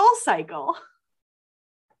company, Soul Cycle.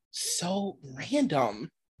 So random.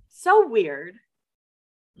 So weird.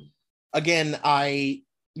 Again, I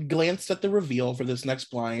glanced at the reveal for this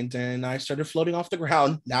next blind and I started floating off the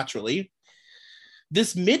ground naturally.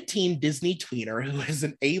 This mid-teen Disney tweener who is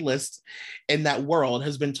an A-list in that world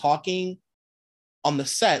has been talking on the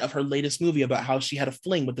set of her latest movie about how she had a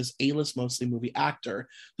fling with this A-list mostly movie actor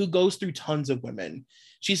who goes through tons of women.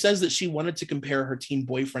 She says that she wanted to compare her teen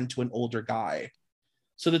boyfriend to an older guy.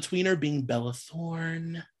 So the tweener being Bella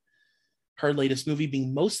Thorne, her latest movie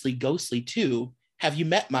being mostly ghostly too. Have you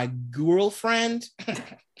met my girlfriend?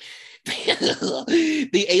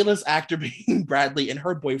 The A-list actor being Bradley and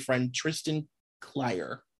her boyfriend, Tristan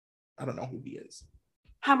Clare. I don't know who he is.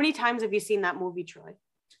 How many times have you seen that movie, Troy?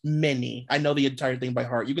 Many. I know the entire thing by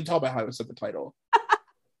heart. You can tell by how I said the title.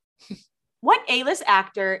 What A-list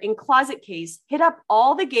actor in Closet Case hit up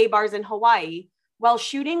all the gay bars in Hawaii while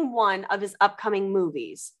shooting one of his upcoming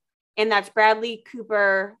movies? And that's Bradley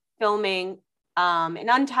Cooper filming an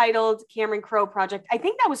untitled Cameron Crowe project. I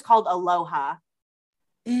think that was called Aloha.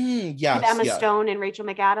 Yes, with Emma Stone and Rachel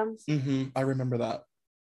McAdams. I remember that.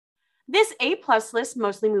 This A-plus list,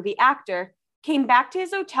 mostly movie actor, came back to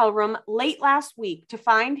his hotel room late last week to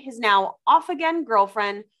find his now off-again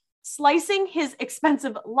girlfriend slicing his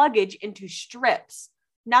expensive luggage into strips.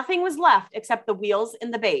 Nothing was left except the wheels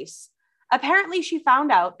and the base. Apparently, she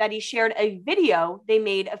found out that he shared a video they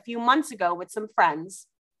made a few months ago with some friends,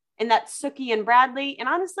 and that's Sookie and Bradley. And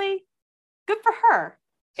honestly, good for her.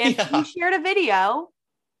 If you shared a video,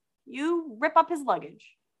 you rip up his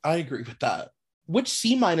luggage. I agree with that. Which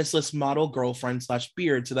C-minus list model girlfriend /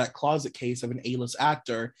 beard to that Closet Case of an A-list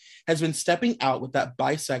actor has been stepping out with that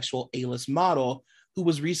bisexual A-list model who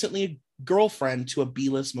was recently a girlfriend to a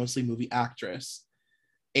B-list mostly movie actress?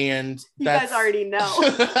 And you guys already know.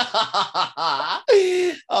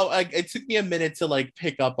 It took me a minute to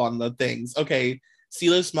pick up on the things. Okay,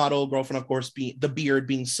 C-list model girlfriend, of course, being the beard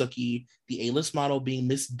being Sookie, the A-list model being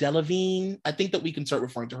Miss Delavigne. I think that we can start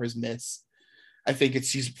referring to her as Miss. I think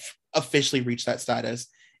she's officially reached that status.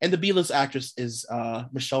 And the B-list actress is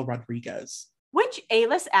Michelle Rodriguez. Which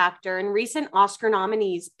A-list actor and recent Oscar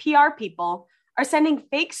nominees, PR people, are sending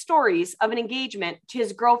fake stories of an engagement to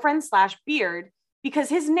his girlfriend / beard because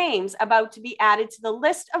his name's about to be added to the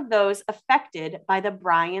list of those affected by the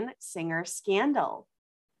Bryan Singer scandal?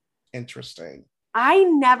 Interesting. I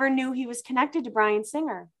never knew he was connected to Bryan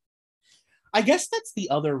Singer. I guess that's the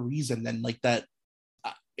other reason then,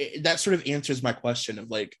 that sort of answers my question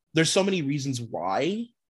of there's so many reasons why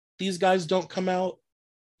these guys don't come out.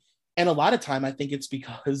 And a lot of time, I think it's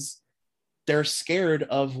because they're scared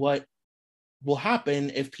of what will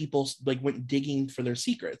happen if people went digging for their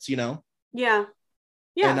secrets, Yeah.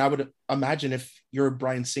 Yeah. And I would imagine if you're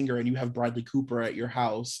Bryan Singer and you have Bradley Cooper at your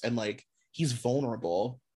house and like he's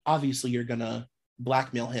vulnerable, obviously you're gonna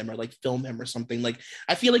blackmail him or like film him or something. Like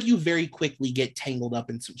I feel like you very quickly get tangled up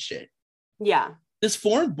in some shit. Yeah. This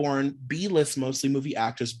foreign-born B-list mostly movie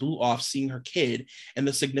actress blew off seeing her kid and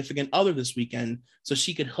the significant other this weekend so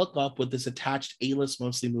she could hook up with this attached A-list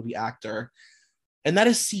mostly movie actor. And that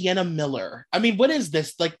is Sienna Miller. I mean, what is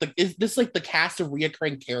this? Like is this like the cast of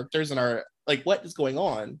reoccurring characters and are like what is going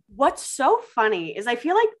on? What's so funny is I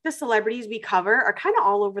feel like the celebrities we cover are kind of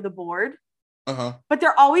all over the board. Uh-huh. But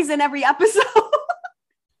they're always in every episode.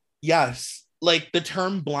 Yes. Like the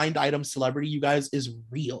term blind item celebrity, you guys, is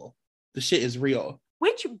real. The shit is real.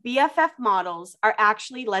 Which BFF models are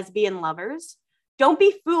actually lesbian lovers? Don't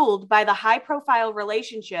be fooled by the high-profile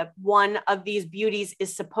relationship one of these beauties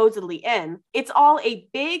is supposedly in. It's all a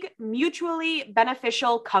big, mutually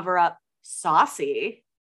beneficial cover-up. Saucy.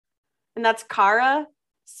 And that's Cara,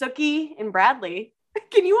 Sookie, and Bradley.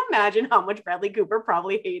 Can you imagine how much Bradley Cooper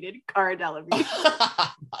probably hated Cara Delevingne?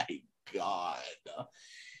 Oh my God.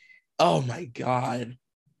 Oh my God.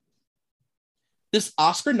 This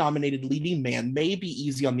Oscar-nominated leading man may be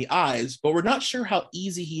easy on the eyes, but we're not sure how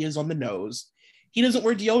easy he is on the nose. He doesn't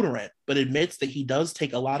wear deodorant, but admits that he does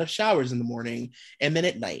take a lot of showers in the morning and then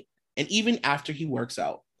at night, and even after he works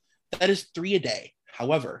out. That is 3 a day.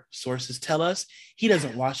 However, sources tell us he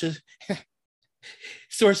doesn't wash his...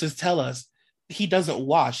 Sources tell us he doesn't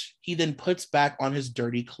wash. He then puts back on his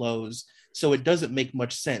dirty clothes, so it doesn't make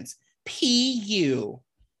much sense. P.U.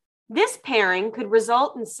 This pairing could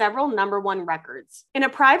result in several #1 records. In a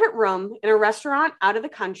private room in a restaurant out of the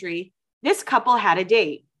country, this couple had a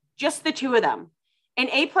date, just the two of them, an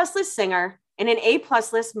A-plus list singer and an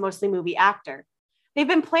A-plus list mostly movie actor. They've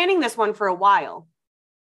been planning this one for a while.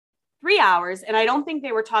 3 hours, and I don't think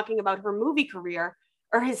they were talking about her movie career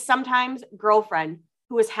or his sometimes girlfriend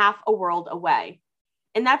who is half a world away.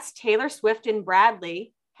 And that's Taylor Swift and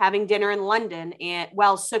Bradley having dinner in London and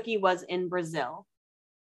while Sookie was in Brazil.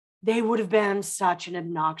 They would have been such an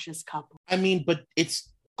obnoxious couple. I mean, but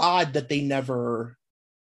it's odd that they never,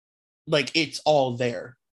 like, it's all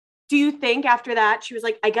there. Do you think after that, she was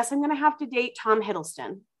like, I guess I'm going to have to date Tom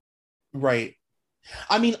Hiddleston? Right.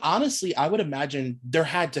 I mean, honestly, I would imagine there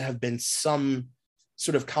had to have been some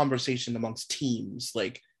sort of conversation amongst teams,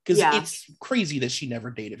 like, because it's crazy that she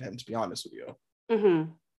never dated him, to be honest with you.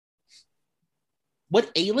 Mm-hmm. What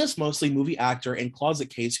A-list mostly movie actor and closet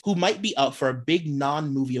case who might be up for a big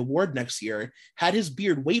non-movie award next year had his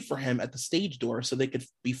beard wait for him at the stage door so they could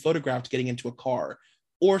be photographed getting into a car,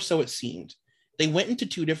 or so it seemed. They went into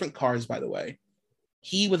 2 different cars, by the way.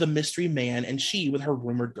 He with a mystery man and she with her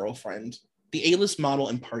rumored girlfriend. The A-list model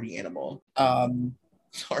and party animal.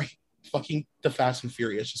 Sorry, fucking The Fast and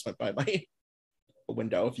Furious just went by my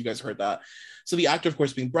window, if you guys heard that. So the actor, of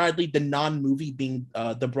course, being Bradley, the non-movie being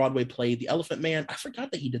the Broadway play The Elephant Man. I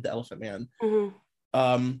forgot that he did The Elephant Man.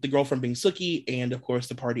 Mm-hmm. The girlfriend being Sookie, and of course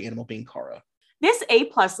the party animal being Cara. This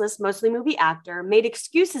A-plus list mostly movie actor made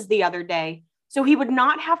excuses the other day so he would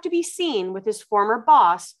not have to be seen with his former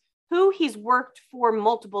boss, who he's worked for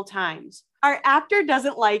multiple times. Our actor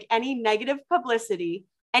doesn't like any negative publicity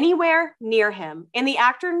anywhere near him, and the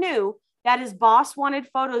actor knew that his boss wanted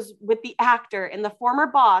photos with the actor, and the former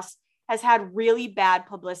boss has had really bad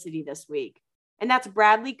publicity this week. And that's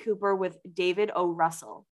Bradley Cooper with David O.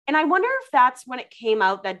 Russell. And I wonder if that's when it came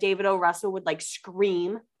out that David O. Russell would like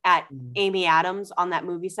scream at Amy Adams on that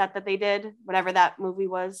movie set that they did, whatever that movie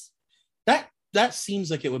was. That seems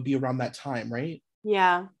like it would be around that time, right?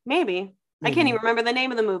 Yeah, maybe. I can't even remember the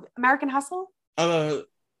name of the movie. American Hustle?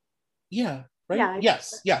 Yeah, right? Yeah,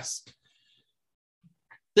 Yes.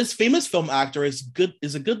 This famous film actor is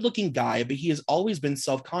a good-looking guy, but he has always been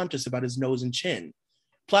self-conscious about his nose and chin.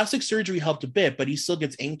 Plastic surgery helped a bit, but he still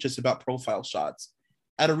gets anxious about profile shots.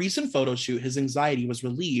 At a recent photo shoot, his anxiety was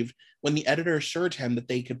relieved when the editor assured him that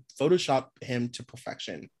they could Photoshop him to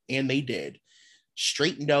perfection, and they did.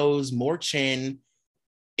 Straight nose, more chin.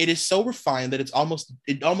 It is so refined that it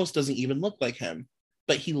almost doesn't even look like him,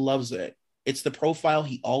 but he loves it. It's the profile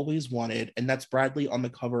he always wanted, and that's Bradley on the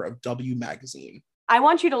cover of W magazine. I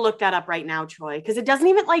want you to look that up right now, Troy, because it doesn't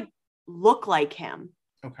even like look like him.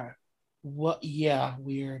 Okay. What? Yeah,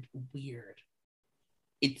 weird.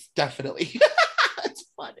 It's definitely, it's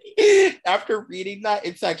funny. After reading that,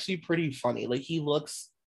 it's actually pretty funny. Like he looks,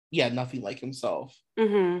 nothing like himself.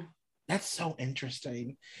 Mm-hmm. That's so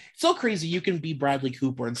interesting. It's so crazy you can be Bradley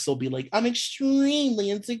Cooper and still be like, I'm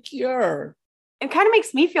extremely insecure. It kind of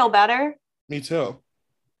makes me feel better. Me too.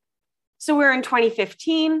 So we're in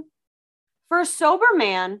 2015. For a sober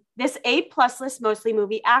man, this A+ list mostly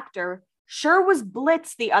movie actor Schur was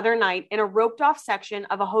blitzed the other night in a roped off section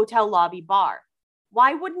of a hotel lobby bar.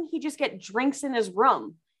 Why wouldn't he just get drinks in his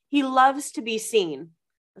room? He loves to be seen.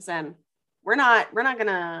 Listen, we're not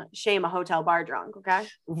gonna shame a hotel bar drunk, okay?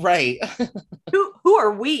 Right. Who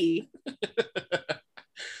are we?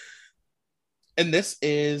 And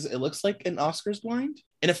it looks like an Oscars blind.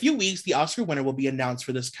 In a few weeks, the Oscar winner will be announced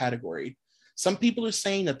for this category. Some people are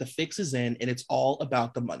saying that the fix is in and it's all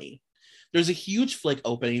about the money. There's a huge flick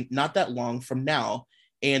opening not that long from now,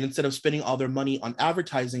 and instead of spending all their money on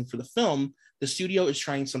advertising for the film, the studio is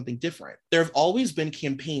trying something different. There have always been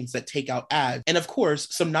campaigns that take out ads, and of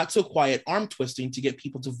course, some not so quiet arm twisting to get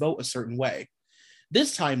people to vote a certain way.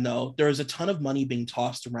 This time, though, there is a ton of money being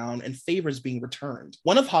tossed around and favors being returned.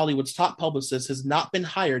 One of Hollywood's top publicists has not been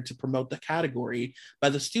hired to promote the category by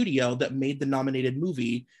the studio that made the nominated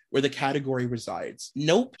movie where the category resides.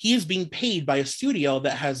 Nope, he is being paid by a studio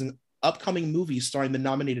that has an upcoming movie starring the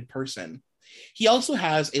nominated person. He also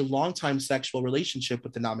has a longtime sexual relationship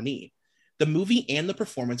with the nominee. The movie and the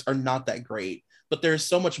performance are not that great, but there is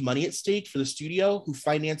so much money at stake for the studio who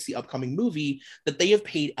financed the upcoming movie that they have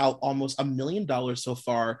paid out almost $1 million so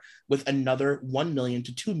far, with another $1 million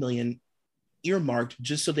to $2 million earmarked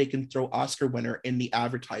just so they can throw Oscar winner in the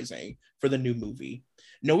advertising for the new movie.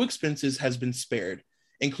 No expenses has been spared,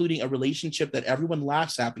 including a relationship that everyone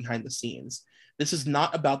laughs at behind the scenes. This is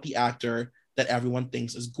not about the actor that everyone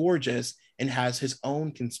thinks is gorgeous and has his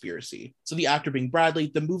own conspiracy. So the actor being Bradley,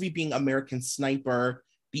 the movie being American Sniper,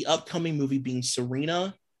 the upcoming movie being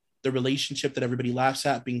Serena, the relationship that everybody laughs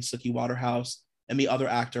at being Suki Waterhouse, and the other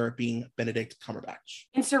actor being Benedict Cumberbatch.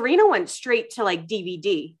 And Serena went straight to like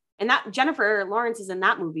DVD. And that Jennifer Lawrence is in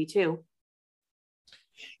that movie too.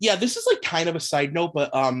 Yeah, this is like kind of a side note, but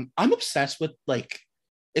I'm obsessed with like,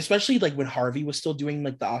 especially like when Harvey was still doing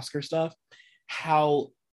like the Oscar stuff, how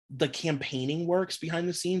the campaigning works behind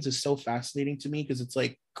the scenes is so fascinating to me because it's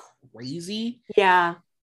like crazy. Yeah.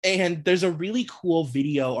 And there's a really cool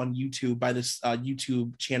video on YouTube by this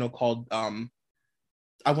YouTube channel called,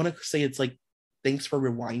 I want to say it's like, Thanks for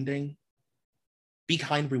Rewinding. Be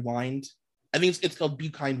Kind Rewind. I think it's called Be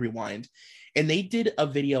Kind Rewind. And they did a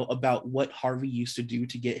video about what Harvey used to do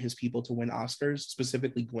to get his people to win Oscars,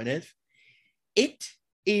 specifically Gwyneth. It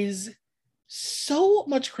is so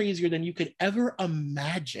much crazier than you could ever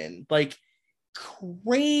imagine. Like,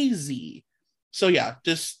 crazy. So yeah,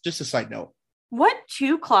 just a side note. What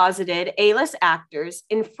two closeted A-list actors,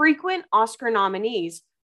 infrequent Oscar nominees,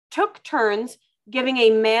 took turns giving a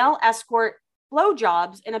male escort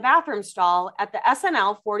blowjobs in a bathroom stall at the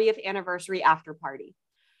SNL 40th anniversary after party?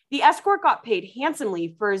 The escort got paid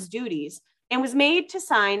handsomely for his duties and was made to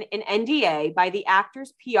sign an NDA by the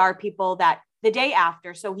actor's PR people that the day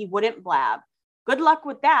after so he wouldn't blab. Good luck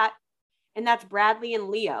with that. And that's Bradley and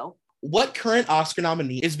Leo. What current Oscar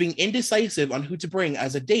nominee is being indecisive on who to bring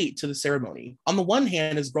as a date to the ceremony? On the one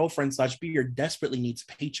hand, his girlfriend / beard desperately needs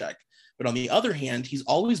a paycheck. But on the other hand, he's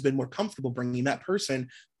always been more comfortable bringing that person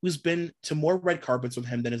who's been to more red carpets with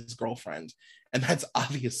him than his girlfriend. And that's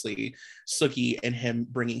obviously Suki and him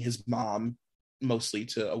bringing his mom mostly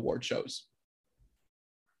to award shows.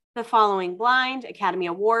 The following blind Academy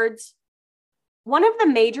Awards. One of the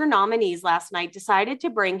major nominees last night decided to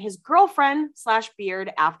bring his girlfriend /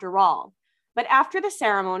 beard after all. But after the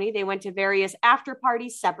ceremony, they went to various after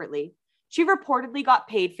parties separately. She reportedly got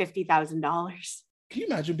paid $50,000. Can you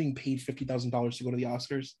imagine being paid $50,000 to go to the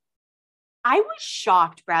Oscars? I was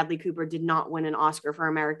shocked Bradley Cooper did not win an Oscar for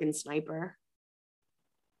American Sniper.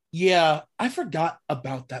 Yeah, I forgot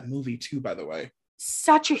about that movie too, by the way.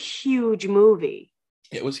 Such a huge movie.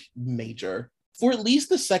 It was major. For at least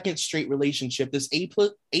the second straight relationship, this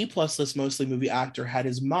A-plus list mostly movie actor had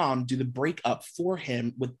his mom do the breakup for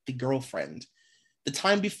him with the girlfriend. The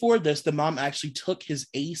time before this, the mom actually took his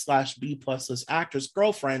A/B+ list actor's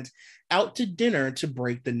girlfriend out to dinner to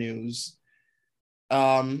break the news.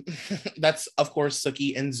 That's, of course,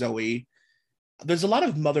 Suki and Zoe. There's a lot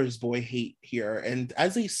of mother's boy hate here, and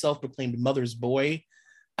as a self-proclaimed mother's boy,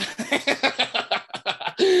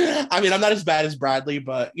 I mean, I'm not as bad as Bradley,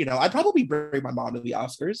 but, you know, I'd probably bring my mom to the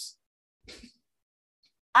Oscars.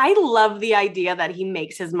 I love the idea that he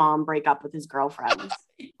makes his mom break up with his girlfriends.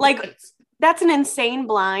 Like, that's an insane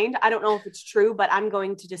blind. I don't know if it's true, but I'm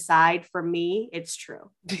going to decide for me, it's true.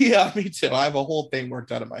 Yeah, me too. I have a whole thing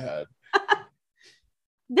worked out in my head.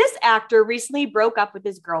 This actor recently broke up with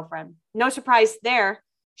his girlfriend. No surprise there.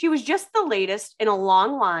 She was just the latest in a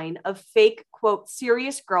long line of fake, quote,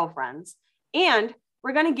 serious girlfriends. And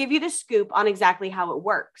we're going to give you the scoop on exactly how it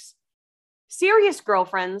works. Serious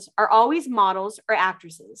girlfriends are always models or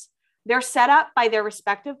actresses. They're set up by their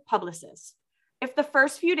respective publicists. If the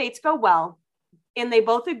first few dates go well, and they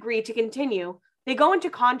both agree to continue, they go into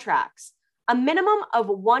contracts, a minimum of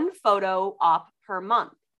 1 photo op per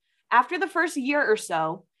month. After the first year or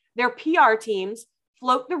so, their PR teams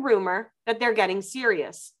float the rumor that they're getting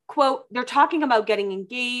serious. Quote, they're talking about getting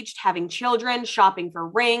engaged, having children, shopping for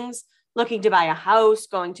rings, looking to buy a house,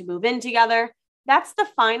 going to move in together. That's the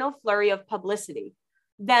final flurry of publicity.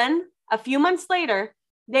 Then, a few months later,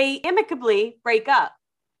 they amicably break up.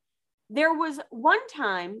 There was one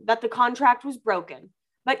time that the contract was broken,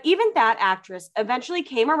 but even that actress eventually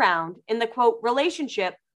came around and the quote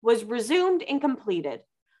relationship was resumed and completed.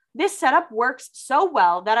 This setup works so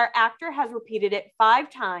well that our actor has repeated it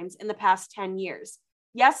 5 times in the past 10 years.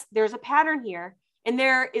 Yes, there's a pattern here, and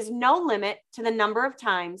there is no limit to the number of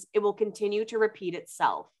times it will continue to repeat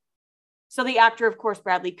itself. So the actor, of course,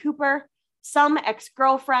 Bradley Cooper, some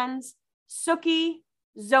ex-girlfriends, Sookie,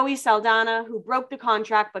 Zoe Saldana, who broke the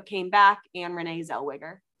contract but came back, and Renee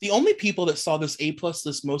Zellweger. The only people that saw this A+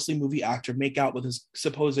 list mostly movie actor make out with his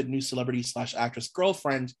supposed new celebrity / actress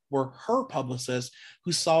girlfriend were her publicists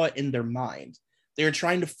who saw it in their mind. They were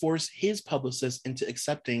trying to force his publicist into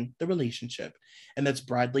accepting the relationship. And that's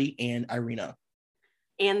Bradley and Irina.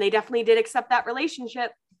 And they definitely did accept that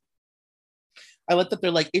relationship. I like that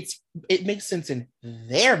they're like, it makes sense in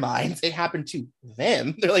their minds. It happened to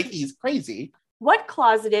them. They're like, he's crazy. What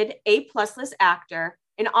closeted A+ list actor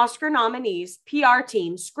and Oscar nominees' PR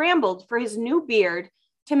team scrambled for his new beard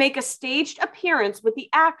to make a staged appearance with the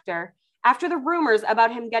actor after the rumors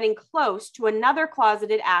about him getting close to another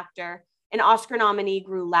closeted actor and Oscar nominee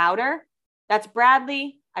grew louder? That's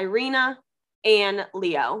Bradley, Irina, and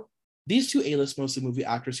Leo. These 2 A-list mostly movie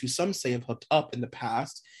actors who some say have hooked up in the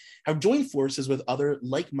past have joined forces with other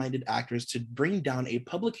like-minded actors to bring down a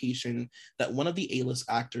publication that one of the A-list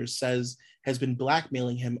actors says has been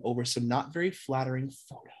blackmailing him over some not very flattering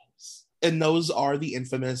photos. And those are the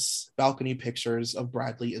infamous balcony pictures of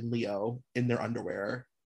Bradley and Leo in their underwear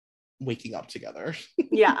waking up together.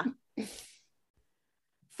 Yeah.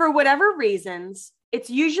 For whatever reasons, it's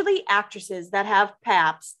usually actresses that have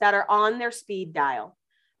paps that are on their speed dial.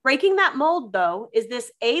 Breaking that mold, though, is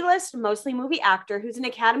this A-list, mostly movie actor who's an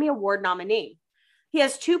Academy Award nominee. He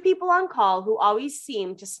has 2 people on call who always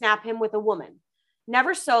seem to snap him with a woman.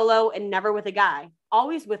 Never solo and never with a guy,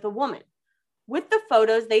 always with a woman. With the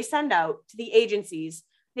photos they send out to the agencies,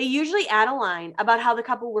 they usually add a line about how the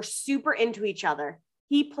couple were super into each other.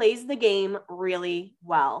 He plays the game really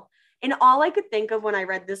well. And all I could think of when I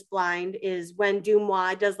read this blind is when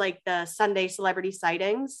Dumois does like the Sunday celebrity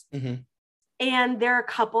sightings. Mm-hmm. And there are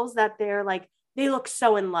couples that they're like, they look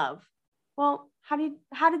so in love. Well, how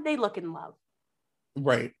did they look in love?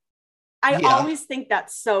 Right. I always think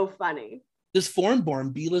that's so funny. This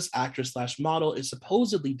foreign-born B-list actress / model is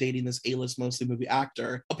supposedly dating this A-list mostly movie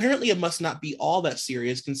actor. Apparently, it must not be all that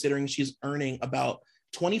serious considering she's earning about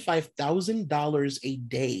 $25,000 a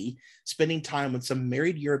day spending time with some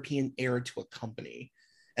married European heir to a company.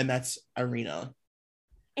 And that's Irina.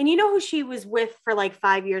 And you know who she was with for like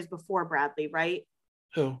 5 years before Bradley, right?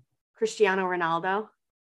 Who? Cristiano Ronaldo.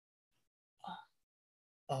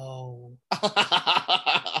 Oh.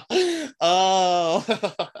 Oh.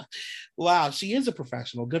 Wow, she is a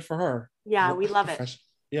professional. Good for her. Yeah, we love it.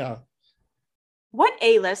 Yeah. What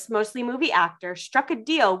A-list, mostly movie actor, struck a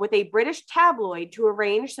deal with a British tabloid to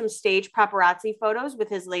arrange some staged paparazzi photos with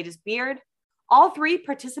his latest beard? All 3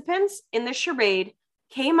 participants in the charade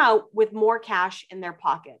came out with more cash in their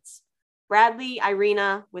pockets. Bradley,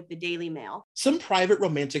 Irina with the Daily Mail. Some private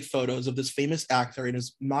romantic photos of this famous actor and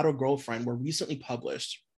his model girlfriend were recently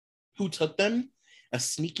published. Who took them? A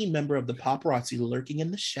sneaky member of the paparazzi lurking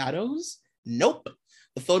in the shadows? Nope.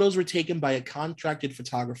 The photos were taken by a contracted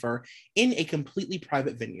photographer in a completely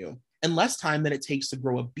private venue. In less time than it takes to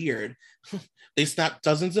grow a beard, they snapped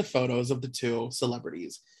dozens of photos of the 2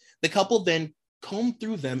 celebrities. The couple then combed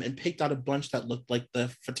through them and picked out a bunch that looked like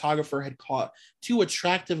the photographer had caught 2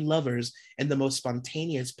 attractive lovers in the most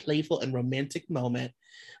spontaneous, playful, and romantic moment.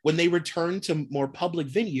 When they returned to more public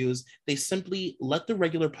venues, they simply let the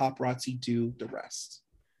regular paparazzi do the rest.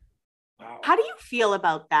 Wow. How do you feel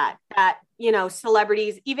about that? That, you know,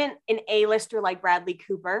 celebrities, even an A-lister like Bradley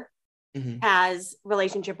Cooper, has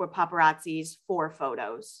relationship with paparazzis for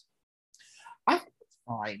photos? I think it's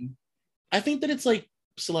fine. I think that it's like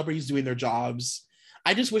celebrities doing their jobs.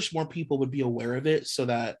 I just wish more people would be aware of it so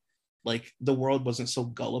that like the world wasn't so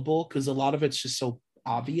gullible, because a lot of it's just so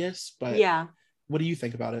obvious. But yeah, what do you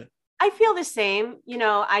think about it? I feel the same. You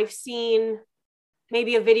know, I've seen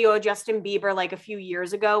maybe a video of Justin Bieber like a few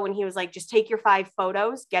years ago when he was like, just take your 5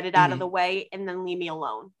 photos, get it out of the way, and then leave me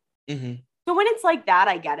alone. So when it's like that,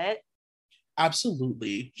 I get it.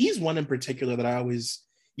 Absolutely. He's one in particular that I always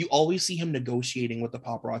you always see him negotiating with the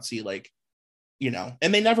paparazzi, like,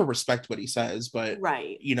 and they never respect what he says, but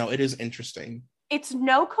right. It is interesting. It's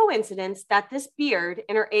no coincidence that this beard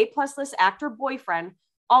and her A-plus list actor boyfriend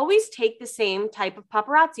always take the same type of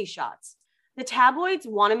paparazzi shots. The tabloids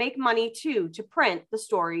want to make money too, to print the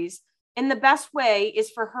stories, and the best way is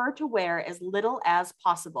for her to wear as little as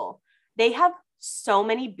possible. They have so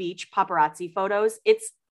many beach paparazzi photos.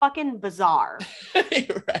 It's fucking bizarre.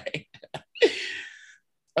 Right.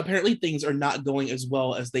 Apparently things are not going as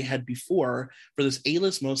well as they had before for this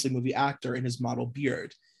A-list mostly movie actor and his model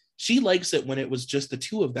beard. She likes it when it was just the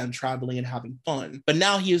two of them traveling and having fun. But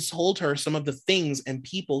now he has told her some of the things and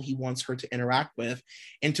people he wants her to interact with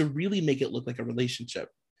and to really make it look like a relationship.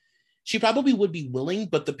 She probably would be willing,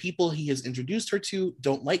 but the people he has introduced her to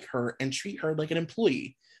don't like her and treat her like an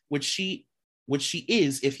employee, which she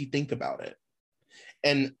is if you think about it.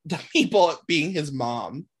 And the people being his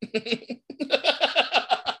mom.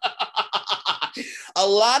 A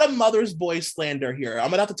lot of mother's boy slander here. I'm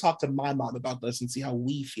gonna have to talk to my mom about this and see how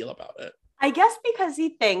we feel about it. I guess because he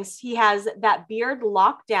thinks he has that beard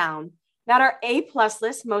locked down, that our A-plus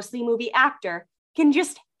list, mostly movie actor, can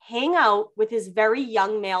just hang out with his very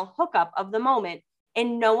young male hookup of the moment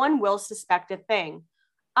and no one will suspect a thing.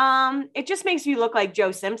 It just makes you look like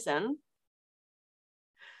Joe Simpson.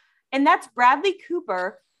 And that's Bradley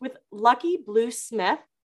Cooper with Lucky Blue Smith.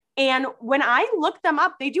 And when I look them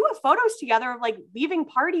up, they do have photos together of like leaving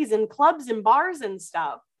parties and clubs and bars and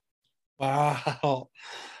stuff. Wow.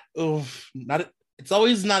 Oof. It's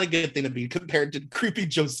always not a good thing to be compared to creepy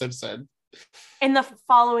Joe Simpson. In the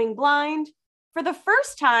following blind, for the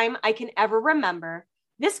first time I can ever remember,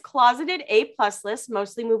 this closeted A-plus list,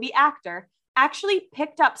 mostly movie actor, actually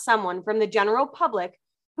picked up someone from the general public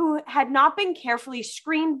who had not been carefully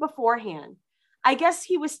screened beforehand. I guess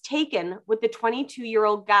he was taken with the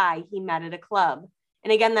 22-year-old guy he met at a club.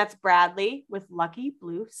 And again, that's Bradley with Lucky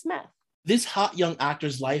Blue Smith. This hot young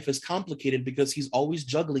actor's life is complicated because he's always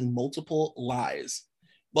juggling multiple lies.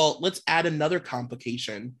 Well, let's add another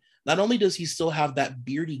complication. Not only does he still have that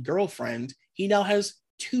beardy girlfriend, he now has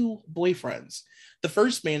 2 boyfriends. The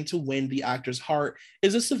first man to win the actor's heart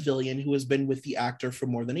is a civilian who has been with the actor for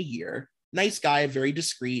more than a year. Nice guy, very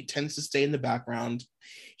discreet, tends to stay in the background.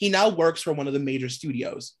 He now works for one of the major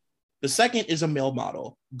studios. The second is a male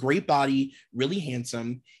model, great body, really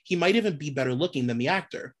handsome. He might even be better looking than the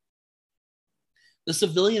actor. The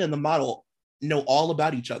civilian and the model know all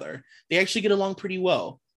about each other. They actually get along pretty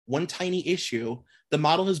well. One tiny issue, the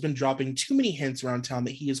model has been dropping too many hints around town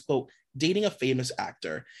that he is, quote, dating a famous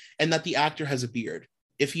actor, and that the actor has a beard.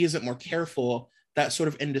 If he isn't more careful, that sort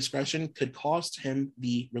of indiscretion could cost him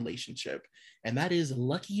the relationship. And that is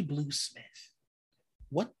Lucky Blue Smith.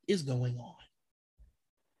 What is going on?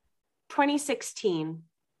 2016.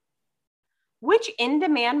 Which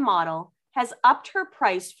in-demand model has upped her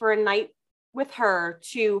price for a night with her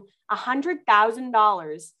to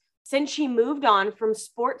 $100,000 since she moved on from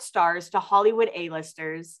sports stars to Hollywood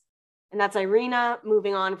A-listers? And that's Irina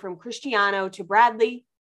moving on from Cristiano to Bradley.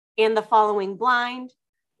 And the following blind.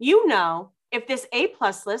 You know, if this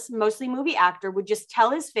A-plus list, mostly movie actor, would just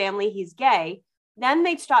tell his family he's gay, then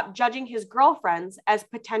they'd stop judging his girlfriends as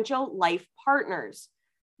potential life partners.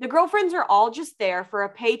 The girlfriends are all just there for a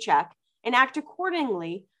paycheck and act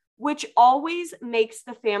accordingly, which always makes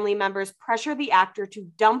the family members pressure the actor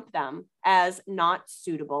to dump them as not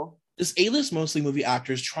suitable. This A-list mostly movie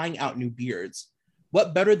actor is trying out new beards.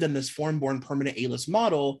 What better than this foreign-born permanent A-list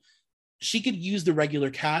model? She could use the regular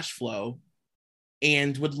cash flow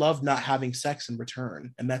and would love not having sex in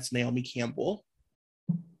return. And that's Naomi Campbell.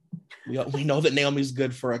 We know that Naomi's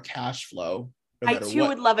good for a cash flow. I too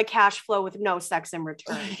would love a cash flow with no sex in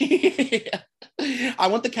return. I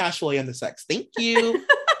want the cash flow and the sex. Thank you.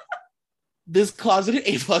 This closeted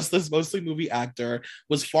A-plus, this mostly movie actor,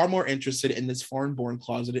 was far more interested in this foreign-born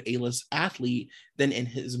closeted A-list athlete than in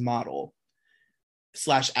his model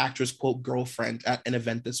 / actress, quote, girlfriend at an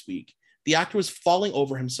event this week. The actor was falling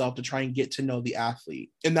over himself to try and get to know the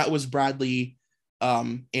athlete. And that was Bradley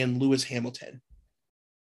and Lewis Hamilton.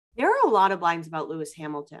 There are a lot of lines about Lewis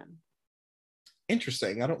Hamilton.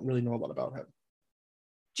 Interesting. I don't really know a lot about him.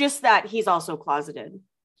 Just that he's also closeted.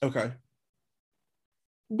 Okay.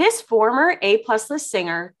 This former A-plus list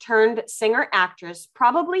singer turned singer-actress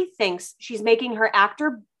probably thinks she's making her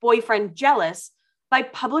actor boyfriend jealous by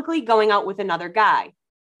publicly going out with another guy.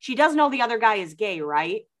 She does know the other guy is gay,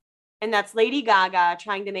 right? And that's Lady Gaga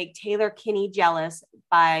trying to make Taylor Kinney jealous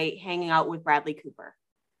by hanging out with Bradley Cooper.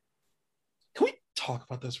 Can we talk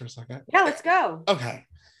about this for a second? Yeah, let's go. Okay.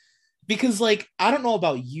 Because, like, I don't know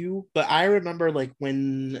about you, but I remember, like,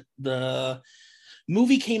 when the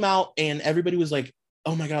movie came out and everybody was, like,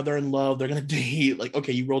 oh my God, they're in love, they're gonna date. Like,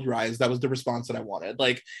 okay, you rolled your eyes. That was the response that I wanted.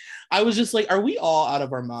 Like, I was just like, are we all out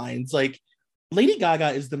of our minds? Like, Lady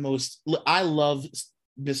Gaga is the most, I love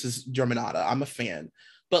Mrs. Germanata. I'm a fan.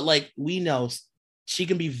 But like, we know she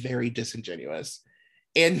can be very disingenuous.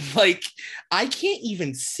 And like, I can't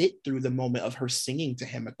even sit through the moment of her singing to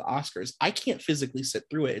him at the Oscars. I can't physically sit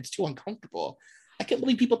through it. It's too uncomfortable. I can't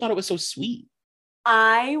believe people thought it was so sweet.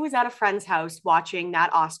 I was at a friend's house watching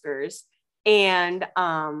that Oscars, and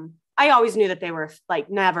I always knew that they were like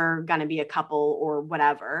never gonna be a couple or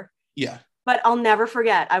whatever. Yeah. But I'll never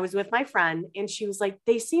forget. I was with my friend, and she was like,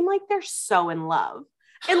 "They seem like they're so in love."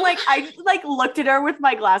 And like I like looked at her with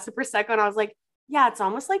my glass of prosecco, and I was like, "Yeah, it's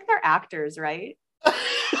almost like they're actors, right?"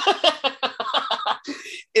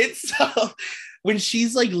 It's when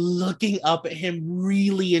she's like looking up at him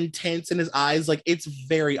really intense in his eyes, like it's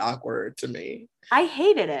very awkward to me. I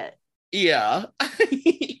hated it. Yeah.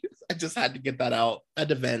 I just had to get that out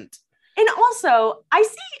at event. And also, I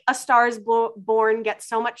see A Star is Born get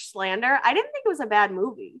so much slander. I didn't think it was a bad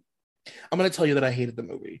movie. I'm going to tell you that I hated the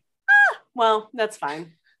movie. Well, that's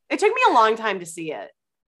fine. It took me a long time to see it.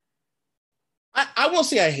 I won't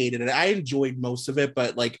say I hated it. I enjoyed most of it,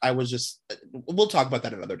 but like I was just, we'll talk about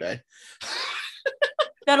that another day.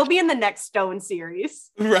 That'll be in the next Stone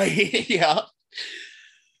series. Right. Yeah.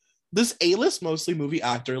 This A-list mostly movie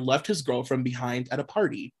actor left his girlfriend behind at a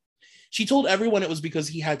party. She told everyone it was because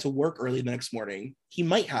he had to work early the next morning. He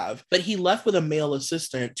might have, but he left with a male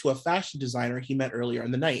assistant to a fashion designer he met earlier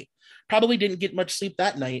in the night. Probably didn't get much sleep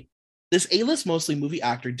that night. This A-list mostly movie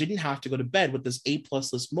actor didn't have to go to bed with this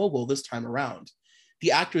A-plus list mogul this time around.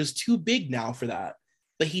 The actor is too big now for that,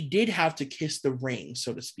 but he did have to kiss the ring,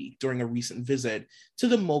 so to speak, during a recent visit to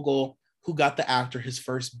the mogul who got the actor his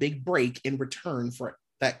first big break in return for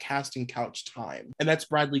that casting couch time. And that's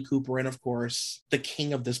Bradley Cooper and, of course, the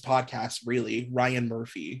king of this podcast, really, Ryan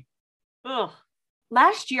Murphy. Ugh.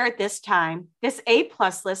 Last year at this time, this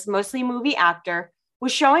A-plus list mostly movie actor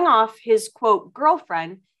was showing off his, quote,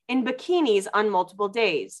 girlfriend in bikinis on multiple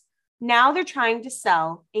days. Now they're trying to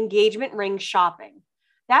sell engagement ring shopping.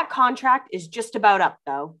 That contract is just about up,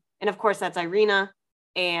 though. And of course, that's Irina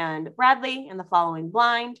and Bradley in the following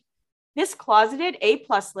blind. This closeted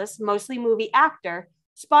A-plus list, mostly movie actor,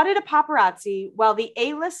 spotted a paparazzi while the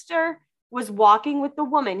A-lister was walking with the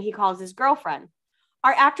woman he calls his girlfriend.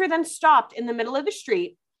 Our actor then stopped in the middle of the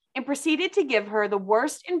street and proceeded to give her the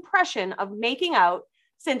worst impression of making out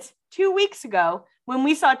since 2 weeks ago when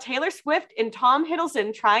we saw Taylor Swift and Tom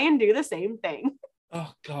Hiddleston try and do the same thing.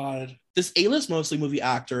 Oh, God. This A-list mostly movie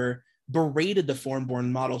actor berated the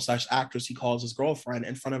foreign-born model / actress he calls his girlfriend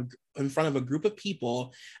in front of a group of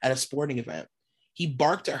people at a sporting event. He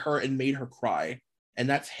barked at her and made her cry. And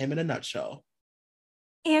that's him in a nutshell.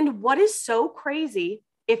 And what is so crazy,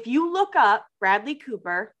 if you look up Bradley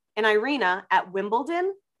Cooper and Irina at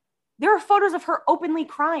Wimbledon, there are photos of her openly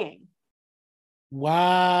crying.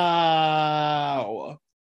 Wow.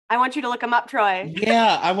 I want you to look them up, Troy.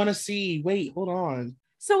 Yeah, I want to see. Wait, hold on.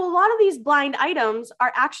 So a lot of these blind items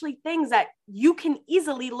are actually things that you can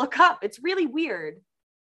easily look up. It's really weird.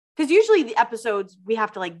 Because usually the episodes, we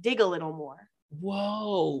have to like dig a little more.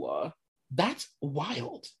 Whoa. That's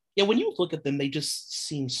wild. Yeah, when you look at them, they just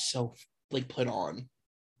seem so like put on.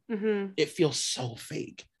 Mm-hmm. It feels so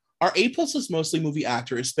fake. Our A-plus list mostly movie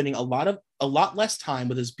actor is spending a lot less time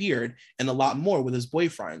with his beard and a lot more with his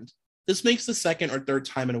boyfriend. This makes the second or third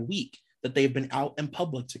time in a week that they've been out in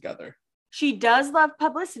public together. She does love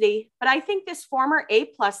publicity, but I think this former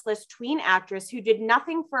A-plus list tween actress who did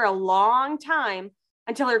nothing for a long time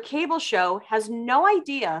until her cable show has no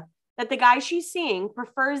idea that the guy she's seeing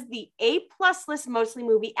prefers the A-plus list mostly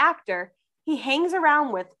movie actor he hangs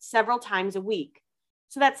around with several times a week.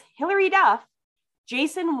 So that's Hilary Duff,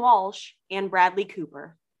 Jason Walsh, and Bradley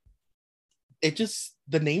Cooper.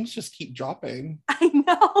 The names just keep dropping. I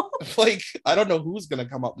know. Like, I don't know who's going to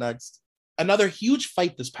come up next. Another huge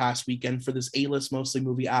fight this past weekend for this A-list mostly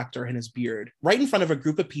movie actor and his beard. Right in front of a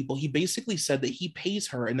group of people, he basically said that he pays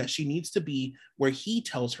her and that she needs to be where he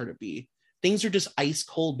tells her to be. Things are just ice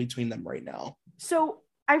cold between them right now. So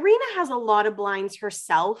Irina has a lot of blinds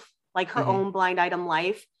herself, like her own blind item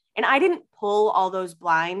life. And I didn't pull all those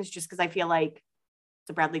blinds just because I feel like it's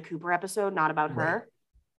a Bradley Cooper episode, not about her. Right.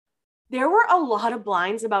 There were a lot of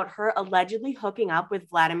blinds about her allegedly hooking up with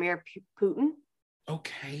Vladimir Putin.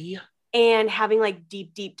 Okay. And having like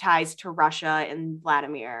deep, deep ties to Russia and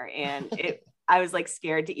Vladimir. And I was like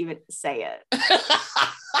scared to even say it.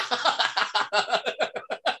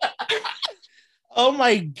 Oh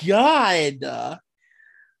my God.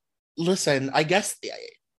 Listen, I guess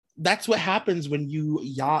that's what happens when you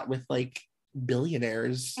yacht with like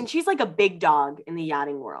billionaires. And she's like a big dog in the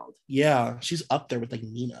yachting world. Yeah, she's up there with like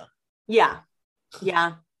Nina. Yeah.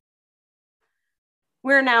 Yeah.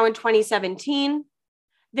 We're now in 2017.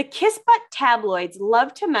 The Kiss Butt tabloids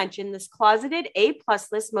love to mention this closeted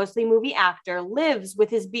A-plus list, mostly movie actor, lives with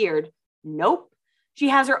his beard. Nope. She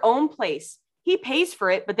has her own place. He pays for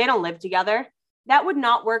it, but they don't live together. That would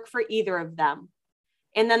not work for either of them.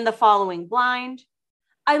 And then the following blind.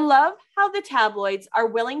 I love how the tabloids are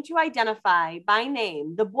willing to identify by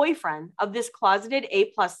name the boyfriend of this closeted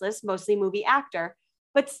A-plus list, mostly movie actor,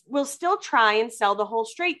 but will still try and sell the whole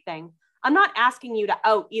straight thing. I'm not asking you to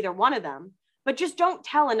out either one of them, but just don't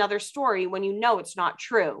tell another story when you know it's not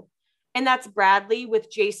true. And that's Bradley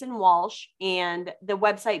with Jason Walsh and the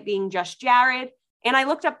website being Just Jared. And I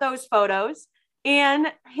looked up those photos, and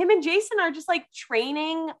him and Jason are just like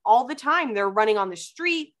training all the time. They're running on the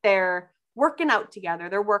street. They're working out together.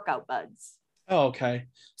 They're workout buds. Oh, okay.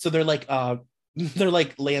 So they're like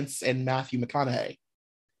Lance and Matthew McConaughey.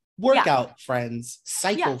 Workout friends,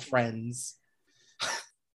 cycle friends.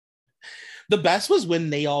 The best was when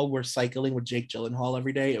they all were cycling with Jake Gyllenhaal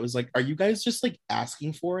every day. It was like, are you guys just like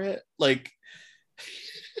asking for it? Like,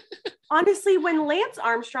 honestly, when Lance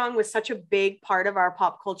Armstrong was such a big part of our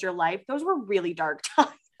pop culture life, those were really dark times.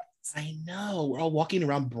 I know. We're all walking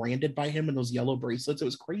around branded by him in those yellow bracelets. It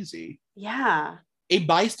was crazy. Yeah. A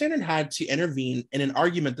bystander had to intervene in an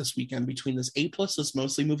argument this weekend between this A-plus list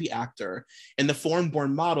mostly movie actor and the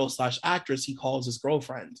foreign-born model / actress he calls his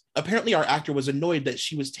girlfriend. Apparently, our actor was annoyed that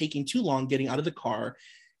she was taking too long getting out of the car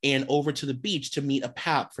and over to the beach to meet a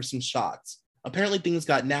pap for some shots. Apparently, things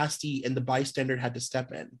got nasty and the bystander had to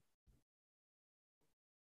step in.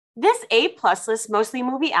 This A-plus list mostly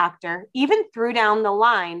movie actor even threw down the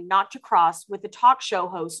line not to cross with the talk show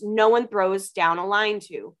host no one throws down a line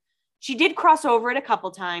to. She did cross over it a couple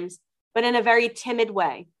times, but in a very timid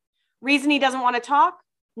way. Reason he doesn't want to talk?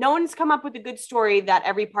 No one's come up with a good story that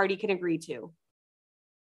every party can agree to.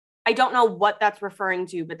 I don't know what that's referring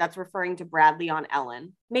to, but that's referring to Bradley on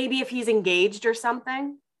Ellen. Maybe if he's engaged or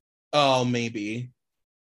something. Oh, maybe.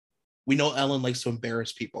 We know Ellen likes to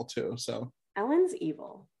embarrass people too, so. Ellen's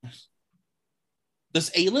evil. This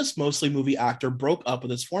A-list mostly movie actor broke up with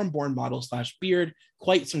his foreign-born model / beard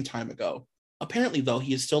quite some time ago. Apparently, though,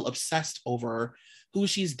 he is still obsessed over who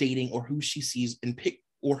she's dating or who she sees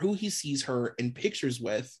who he sees her in pictures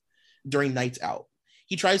with during nights out.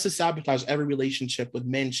 He tries to sabotage every relationship with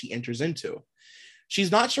men she enters into.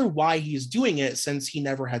 She's not sure why he's doing it since he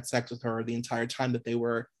never had sex with her the entire time that they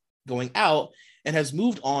were going out and has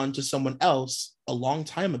moved on to someone else a long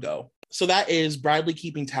time ago. So that is Bradley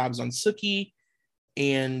keeping tabs on Sookie.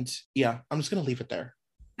 And yeah, I'm just going to leave it there.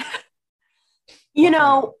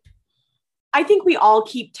 I think we all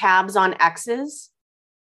keep tabs on exes,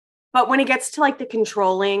 but when it gets to like the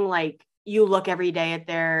controlling, like you look every day at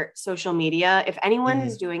their social media, if anyone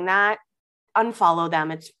is doing that, unfollow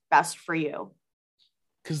them. It's best for you.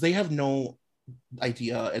 Because they have no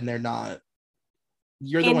idea and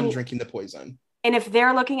you're the one drinking the poison. And if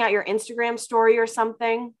they're looking at your Instagram story or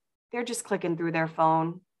something, they're just clicking through their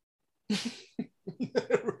phone.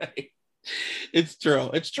 Right. It's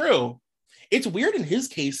true. It's weird in his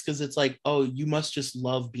case because it's like, oh, you must just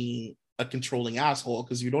love being a controlling asshole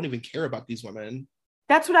because you don't even care about these women.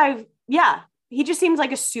 That's what he just seems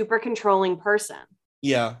like a super controlling person.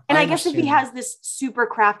 Yeah. And I guess if he has this super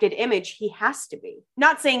crafted image, he has to be.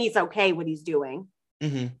 Not saying he's okay what he's doing,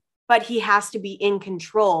 but he has to be in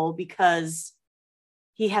control because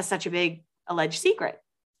he has such a big alleged secret.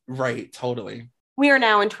 Right, totally. We are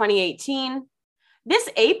now in 2018. This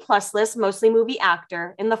A-plus list, mostly movie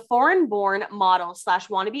actor, and the foreign-born model /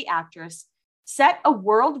 wannabe actress set a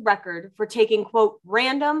world record for taking, quote,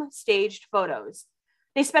 random staged photos.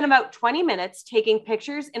 They spent about 20 minutes taking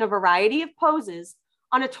pictures in a variety of poses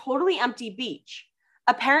on a totally empty beach.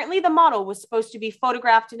 Apparently, the model was supposed to be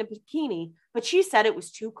photographed in a bikini, but she said it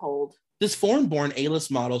was too cold. This foreign-born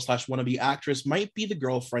A-list model / wannabe actress might be the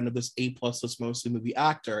girlfriend of this A-plus list mostly movie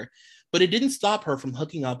actor, but it didn't stop her from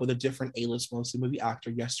hooking up with a different A-list mostly movie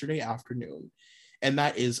actor yesterday afternoon, and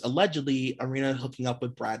that is allegedly Irina hooking up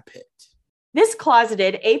with Brad Pitt. This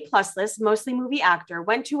closeted A-plus list mostly movie actor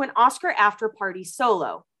went to an Oscar after party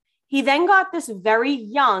solo. He then got this very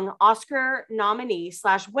young Oscar nominee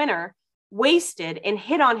 / winner wasted and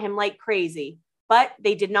hit on him like crazy, but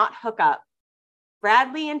they did not hook up.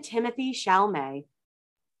 Bradley and Timothée Chalamet.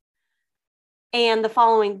 And the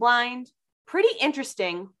following blind. Pretty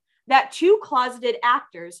interesting that two closeted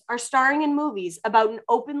actors are starring in movies about an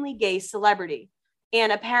openly gay celebrity.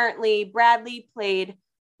 And apparently Bradley played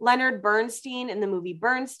Leonard Bernstein in the movie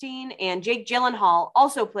Bernstein, and Jake Gyllenhaal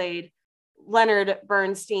also played Leonard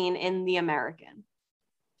Bernstein in The American.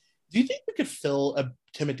 Do you think we could fill a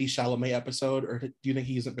Timothée Chalamet episode, or do you think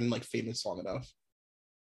he hasn't been like famous long enough?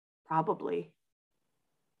 Probably.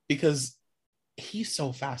 Because he's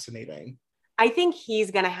so fascinating. I think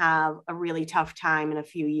he's going to have a really tough time in a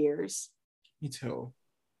few years. Me too.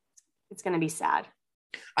 It's going to be sad.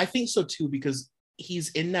 I think so too, because he's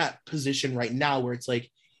in that position right now where it's like,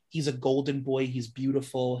 he's a golden boy, he's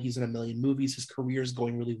beautiful, he's in a million movies, his career is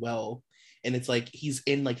going really well. And it's like, he's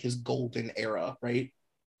in like his golden era, right?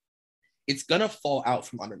 It's gonna fall out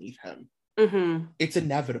from underneath him. Mm-hmm. It's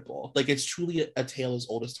inevitable. Like, it's truly a tale as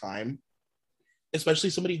old as time. Especially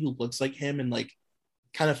somebody who looks like him and like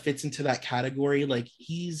kind of fits into that category. Like,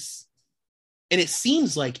 he's, and it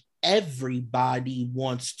seems like everybody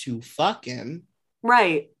wants to fuck him.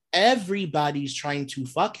 Right. Everybody's trying to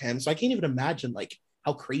fuck him. So I can't even imagine like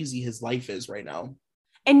how crazy his life is right now.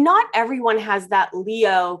 And not everyone has that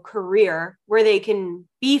Leo career where they can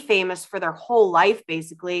be famous for their whole life,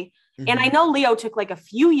 basically. Mm-hmm. And I know Leo took like a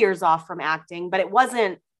few years off from acting, but it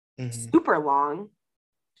wasn't super long.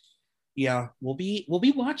 Yeah, we'll be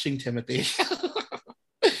watching Timothée.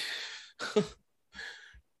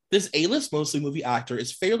 This A-list mostly movie actor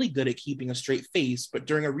is fairly good at keeping a straight face, but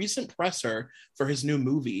during a recent presser for his new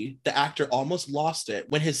movie, the actor almost lost it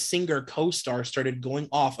when his singer co-star started going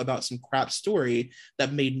off about some crap story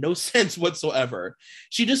that made no sense whatsoever.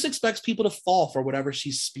 She just expects people to fall for whatever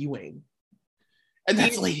she's spewing. And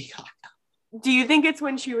that's Lady Gaga. Do you think it's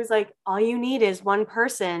when she was like, all you need is one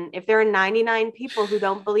person? If there are 99 people who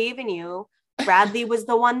don't believe in you, Bradley was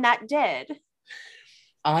the one that did.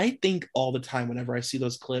 I think all the time whenever I see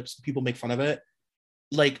those clips, people make fun of it.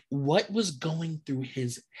 Like, what was going through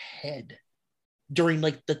his head during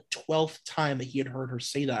like the 12th time that he had heard her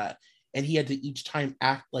say that? And he had to each time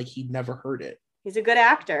act like he'd never heard it. He's a good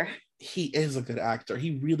actor. He is a good actor.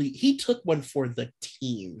 He took one for the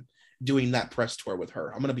team doing that press tour with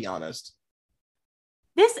her. I'm going to be honest.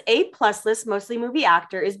 This A+ list mostly movie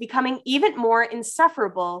actor is becoming even more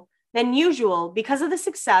insufferable than usual because of the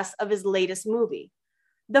success of his latest movie.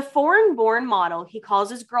 The foreign-born model he calls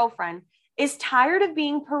his girlfriend is tired of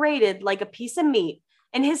being paraded like a piece of meat,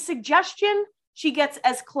 and his suggestion she gets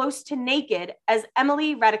as close to naked as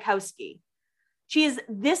Emily Ratajkowski. She is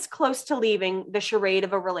this close to leaving the charade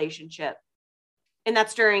of a relationship. And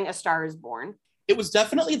that's during A Star is Born. It was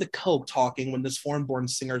definitely the coke talking when this foreign-born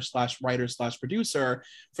singer/writer/producer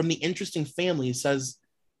from The Interesting Family says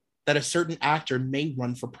that a certain actor may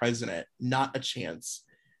run for president. Not a chance.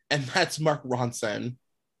 And that's Mark Ronson.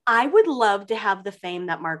 I would love to have the fame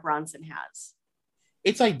that Mark Ronson has.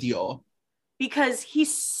 It's ideal. Because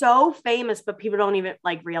he's so famous, but people don't even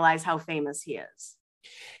like realize how famous he is.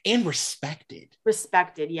 And respected.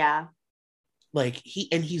 Respected, yeah. Like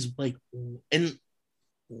he's like and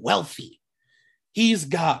wealthy. He's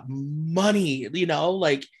got money, you know,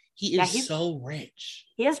 like he is so rich.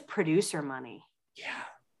 He has producer money. Yeah.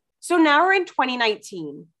 So now we're in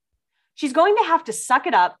 2019. She's going to have to suck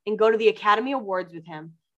it up and go to the Academy Awards with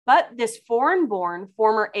him. But this foreign-born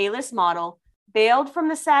former A-list model bailed from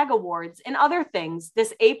the SAG Awards and other things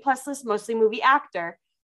this A+ list mostly movie actor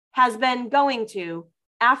has been going to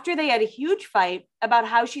after they had a huge fight about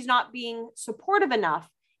how she's not being supportive enough.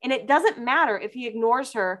 And it doesn't matter if he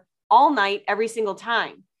ignores her all night, every single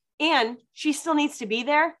time. And she still needs to be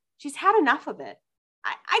there. She's had enough of it.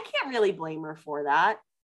 I can't really blame her for that.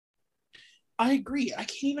 I agree. I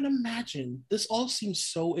can't even imagine. This all seems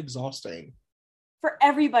so exhausting. For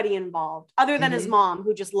everybody involved, other than his mom,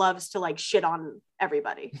 who just loves to like shit on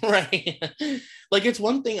everybody. Right. Like, it's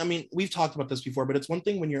one thing, I mean, we've talked about this before, but it's one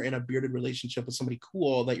thing when you're in a bearded relationship with somebody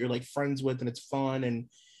cool that you're like friends with and it's fun and,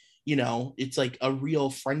 you know, it's like a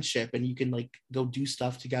real friendship and you can like go do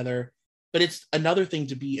stuff together. But it's another thing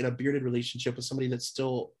to be in a bearded relationship with somebody that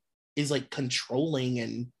still is like controlling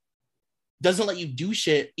and doesn't let you do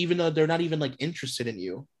shit, even though they're not even like interested in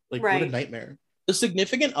you. Like, right. What a nightmare. The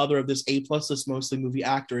significant other of this A+ list mostly movie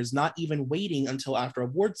actor is not even waiting until after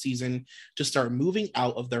award season to start moving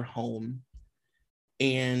out of their home.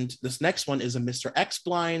 And this next one is a Mr. X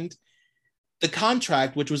blind. The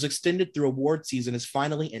contract, which was extended through award season, is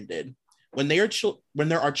finally ended. When there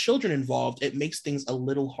are children involved, it makes things a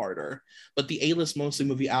little harder. But the A-list mostly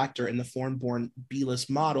movie actor and the foreign-born B-list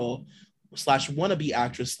model / wannabe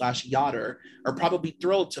actress / yachter are probably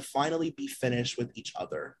thrilled to finally be finished with each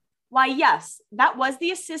other. Why, yes, that was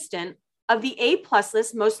the assistant of the A+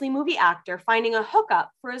 list mostly movie actor finding a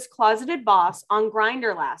hookup for his closeted boss on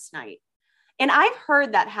Grindr last night. And I've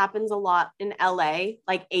heard that happens a lot in LA.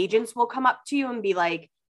 Like, agents will come up to you and be like,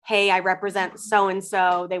 hey, I represent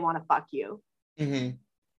so-and-so. They want to fuck you. Mm-hmm.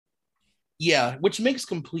 Yeah, which makes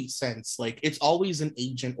complete sense. Like, it's always an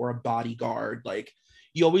agent or a bodyguard. Like,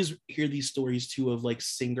 you always hear these stories too of like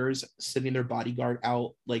singers sending their bodyguard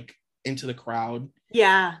out like into the crowd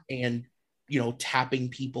Yeah. and, you know, tapping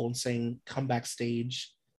people and saying, come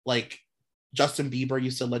backstage. Like, Justin Bieber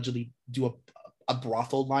used to allegedly do a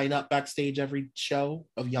brothel lineup backstage every show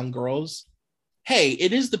of young girls. Hey,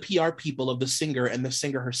 it is the PR people of the singer and the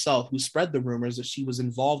singer herself who spread the rumors that she was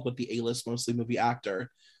involved with the A-list mostly movie actor.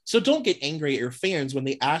 So don't get angry at your fans when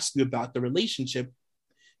they ask you about the relationship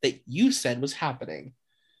that you said was happening.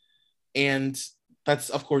 And that's,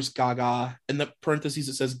 of course, Gaga. In the parentheses,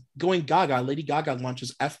 it says, going Gaga, Lady Gaga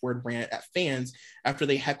launches F-word rant at fans after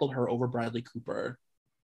they heckled her over Bradley Cooper.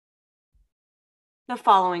 The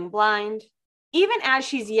following blind. Even as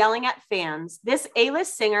she's yelling at fans, this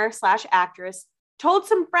A-list singer/actress told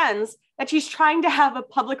some friends that she's trying to have a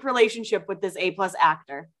public relationship with this A-plus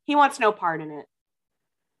actor. He wants no part in it.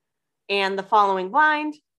 And the following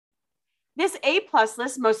blind. This A-plus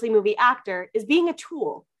list, mostly movie actor, is being a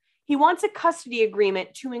tool. He wants a custody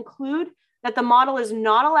agreement to include that the model is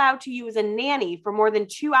not allowed to use a nanny for more than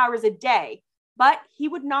 2 hours a day, but he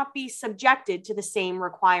would not be subjected to the same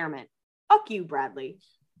requirement. Fuck you, Bradley.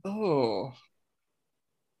 Oh.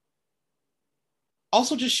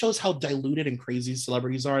 Also just shows how diluted and crazy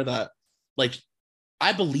celebrities are that, like,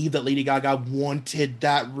 I believe that Lady Gaga wanted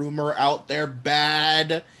that rumor out there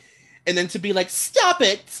bad. And then to be like, stop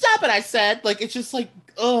it, I said. Like, it's just like,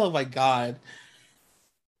 oh my God.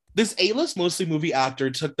 This A-list mostly movie actor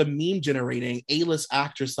took the meme-generating A-list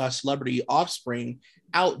actor/celebrity Offspring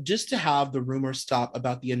out just to have the rumor stop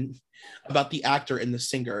about the actor and the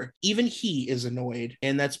singer. Even he is annoyed,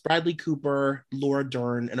 and that's Bradley Cooper, Laura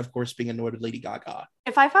Dern, and of course being annoyed with Lady Gaga.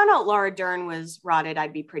 If I found out Laura Dern was rotted,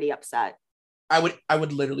 I'd be pretty upset. I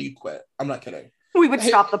would literally quit. I'm not kidding. We would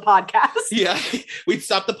stop the podcast. Yeah, we'd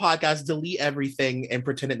stop the podcast, delete everything, and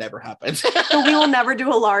pretend it never happened. So we will never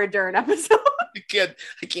do a Laura Dern episode. I can't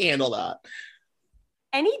handle that.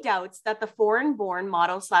 Any doubts that the foreign-born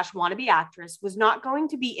model/wannabe actress was not going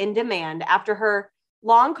to be in demand after her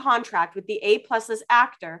long contract with the A-plus list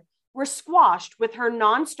actor were squashed with her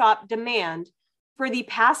nonstop demand for the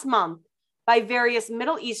past month by various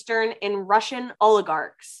Middle Eastern and Russian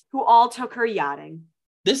oligarchs who all took her yachting.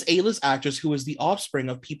 This A-list actress, who is the offspring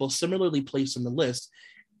of people similarly placed on the list,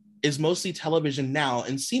 is mostly television now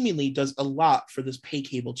and seemingly does a lot for this pay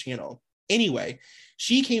cable channel. Anyway,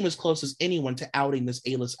 she came as close as anyone to outing this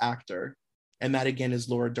A-list actor, and that again is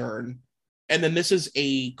Laura Dern. And then this is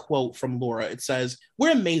a quote from Laura. It says,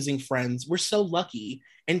 "We're amazing friends. We're so lucky.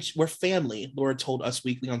 And we're family," Laura told Us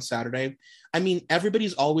Weekly on Saturday. "I mean,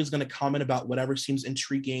 everybody's always going to comment about whatever seems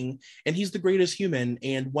intriguing. And he's the greatest human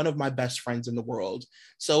and one of my best friends in the world.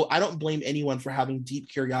 So I don't blame anyone for having deep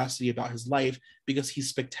curiosity about his life because he's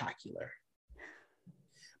spectacular."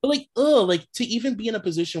 But like to even be in a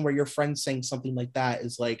position where your friend's saying something like that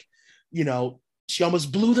is like, you know, she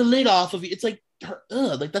almost blew the lid off of you. It's like,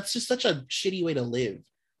 like that's just such a shitty way to live.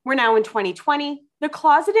 We're now in 2020. The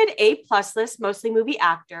closeted A-plus list, mostly movie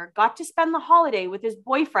actor, got to spend the holiday with his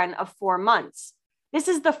boyfriend of 4 months. This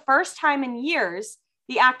is the first time in years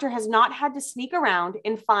the actor has not had to sneak around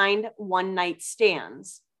and find one-night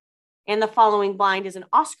stands. And the following blind is an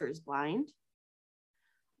Oscars blind.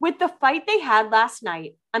 With the fight they had last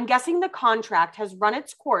night, I'm guessing the contract has run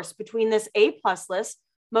its course between this A-plus list,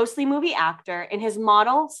 mostly movie actor, and his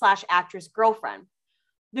model/actress girlfriend.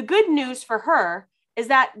 The good news for her is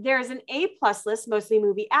that there is an A-plus list, mostly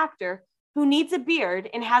movie actor, who needs a beard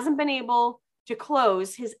and hasn't been able to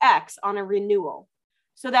close his ex on a renewal.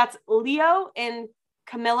 So that's Leo and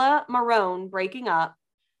Camilla Marone breaking up,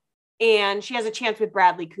 and she has a chance with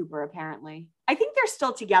Bradley Cooper, apparently. I think they're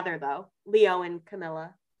still together, though, Leo and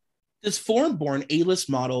Camilla. This foreign-born A-list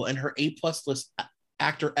model and her A-plus list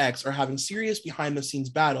actor ex are having serious behind-the-scenes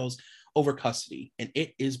battles over custody, and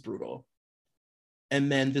it is brutal.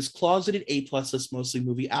 And then this closeted A-plus list, mostly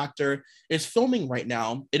movie actor, is filming right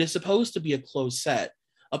now. It is supposed to be a closed set.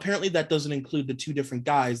 Apparently, that doesn't include the 2 different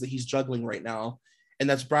guys that he's juggling right now, and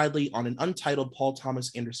that's Bradley on an untitled Paul Thomas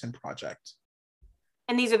Anderson project.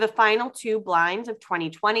 And these are the final 2 blinds of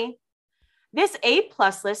 2020. This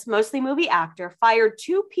A-plus list, mostly movie actor, fired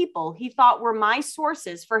 2 people he thought were my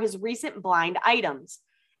sources for his recent blind items.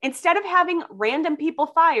 Instead of having random people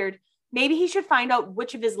fired, maybe he should find out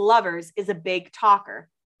which of his lovers is a big talker.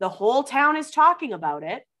 The whole town is talking about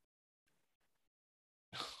it.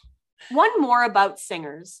 One more about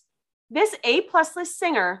singers. This A-plus list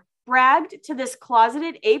singer bragged to this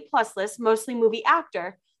closeted A-plus list, mostly movie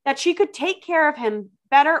actor, that she could take care of him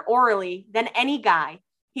better orally than any guy.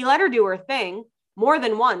 He let her do her thing more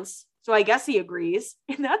than once. So I guess he agrees.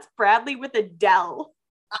 And that's Bradley with Adele.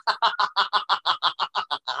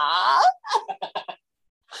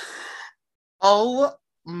 Oh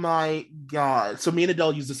my God. So me and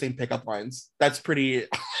Adele use the same pickup lines. That's pretty.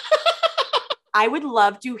 I would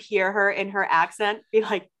love to hear her in her accent be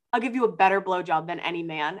like, I'll give you a better blowjob than any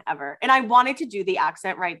man ever. And I wanted to do the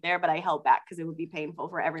accent right there, but I held back because it would be painful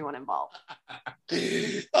for everyone involved.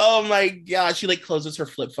 Oh my gosh. She like closes her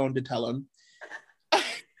flip phone to tell him.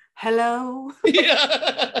 Hello.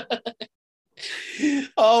 Yeah.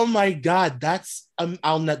 Oh my God. That's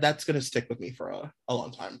that's gonna stick with me for a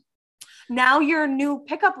long time. Now your new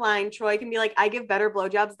pickup line, Troy, can be like, I give better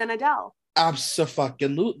blowjobs than Adele.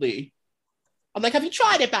 Absolutely. I'm like, have you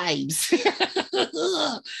tried it, babes?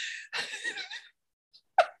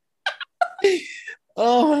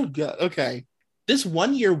 Oh my God. Okay. This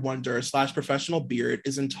one-year wonder / professional beard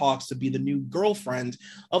is in talks to be the new girlfriend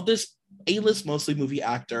of this A-list mostly movie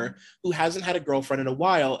actor who hasn't had a girlfriend in a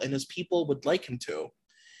while and his people would like him to.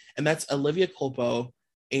 And that's Olivia Culpo.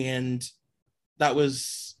 And that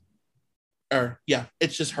was, yeah,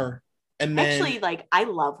 it's just her. And then, actually, like, I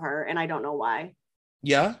love her and I don't know why.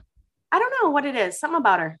 Yeah. I don't know what it is. Something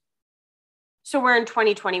about her. So we're in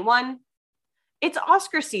 2021. It's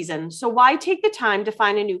Oscar season. So why take the time to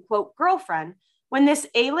find a new, quote, girlfriend when this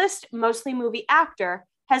A-list, mostly movie actor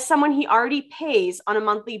has someone he already pays on a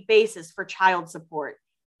monthly basis for child support?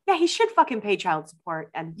 Yeah, he should fucking pay child support.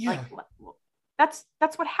 And Yeah. like, that's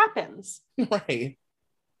what happens. Right.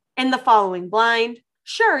 In the following blind,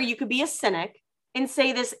 sure, you could be a cynic and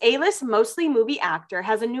say this A-list, mostly movie actor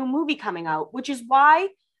has a new movie coming out, which is why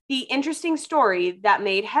the interesting story that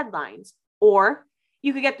made headlines. Or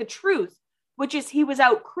you could get the truth, which is he was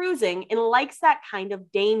out cruising and likes that kind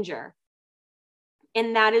of danger.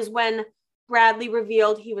 And that is when Bradley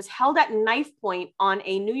revealed he was held at knife point on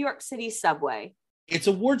a New York City subway. It's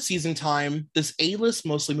award season time. This A-list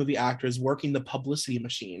mostly movie actor is working the publicity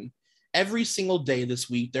machine. Every single day this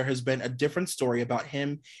week, there has been a different story about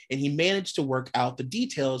him, and he managed to work out the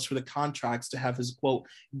details for the contracts to have his, quote,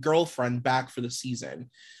 girlfriend back for the season.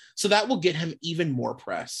 So that will get him even more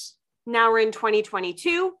press. Now we're in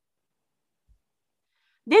 2022.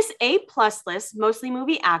 This A-plus list, mostly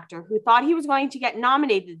movie actor who thought he was going to get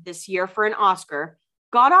nominated this year for an Oscar,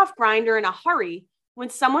 got off Grindr in a hurry when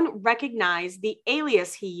someone recognized the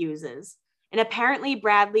alias he uses. And apparently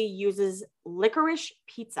Bradley uses Licorice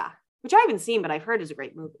Pizza, which I haven't seen, but I've heard is a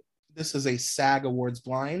great movie. This is a SAG Awards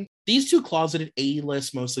blind. These two closeted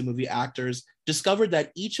A-list, mostly movie actors, discovered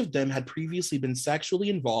that each of them had previously been sexually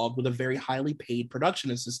involved with a very highly paid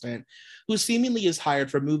production assistant who seemingly is hired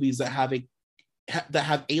for movies that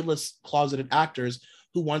have A-list closeted actors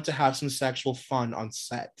who want to have some sexual fun on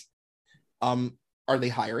set. Are they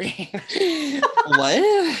hiring?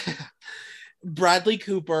 What? Bradley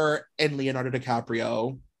Cooper and Leonardo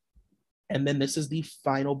DiCaprio. And then this is the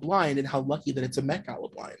final blind, and how lucky that it's a Met Gala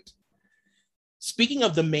blind. Speaking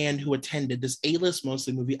of the man who attended, this A-list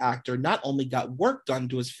mostly movie actor not only got work done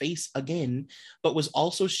to his face again, but was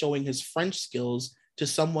also showing his French skills to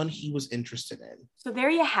someone he was interested in. So there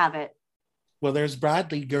you have it. Well, there's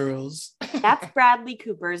Bradley, girls. That's Bradley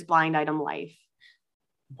Cooper's blind item life.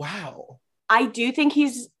 Wow. I do think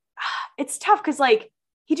it's tough because, like,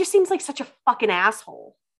 he just seems like such a fucking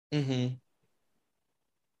asshole. Mm-hmm.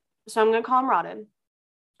 So I'm going to call him rotten.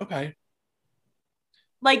 Okay.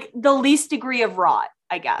 Like, the least degree of rot,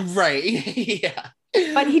 I guess. Right. Yeah.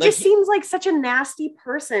 But he just seems like such a nasty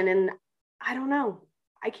person. And I don't know.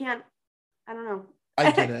 I don't know.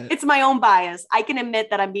 I get it. It's my own bias. I can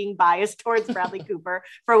admit that I'm being biased towards Bradley Cooper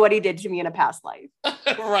for what he did to me in a past life.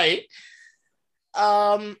 Right.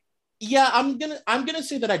 Yeah, I'm gonna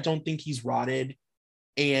say that I don't think he's rotted.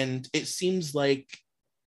 And it seems like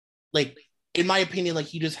in my opinion, like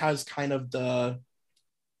he just has kind of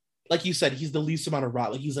like you said, he's the least amount of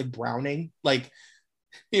rot. Like he's like browning, like,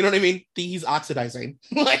 you know what I mean? He's oxidizing.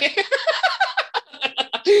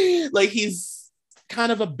 Like he's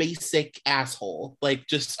kind of a basic asshole, like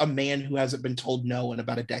just a man who hasn't been told no in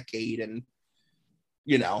about a decade, and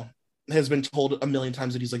you know, has been told a million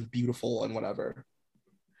times that he's like beautiful and whatever.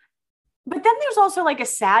 But then there's also like a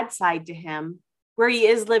sad side to him where he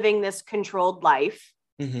is living this controlled life.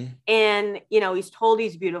 Mm-hmm. And, you know, he's told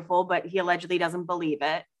he's beautiful, but he allegedly doesn't believe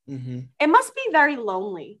it. Mm-hmm. It must be very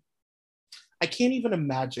lonely. I can't even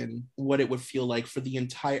imagine what it would feel like for the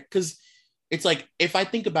entire, because it's like, if I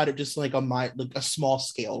think about it just like on my, like a small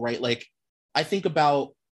scale, right? Like I think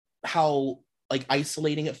about how like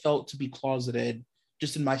isolating it felt to be closeted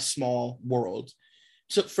just in my small world.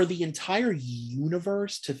 So for the entire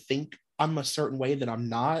universe to think I'm a certain way that I'm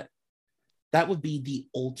not, that would be the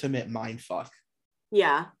ultimate mind fuck.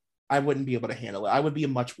 Yeah. I wouldn't be able to handle it. I would be a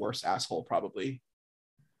much worse asshole, probably.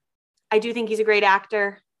 I do think he's a great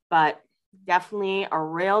actor, but definitely a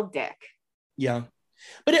real dick. Yeah.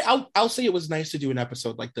 But I'll say it was nice to do an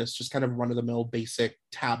episode like this, just kind of run-of-the-mill, basic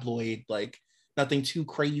tabloid, like nothing too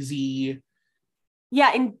crazy.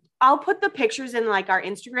 Yeah, and I'll put the pictures in like our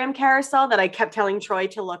Instagram carousel that I kept telling Troy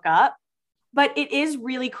to look up. But it is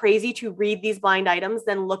really crazy to read these blind items,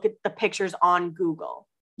 then look at the pictures on Google.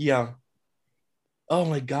 Yeah. Oh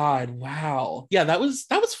my God. Wow. Yeah, that was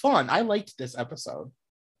fun. I liked this episode.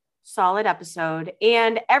 Solid episode.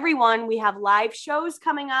 And everyone, we have live shows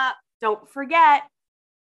coming up. Don't forget,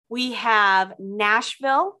 we have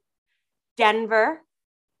Nashville, Denver,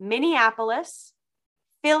 Minneapolis,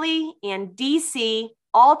 Philly, and DC.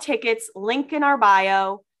 All tickets, link in our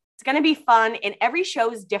bio. It's going to be fun, and every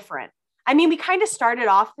show is different. I mean, we kind of started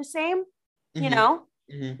off the same, you know,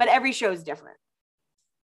 but every show is different.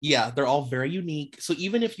 Yeah, they're all very unique. So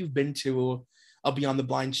even if you've been to a Beyond the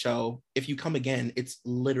Blind show, if you come again, it's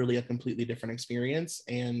literally a completely different experience.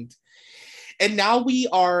 And now we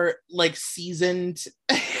are like seasoned,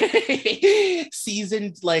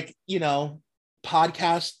 like, you know,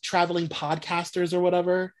 traveling podcasters or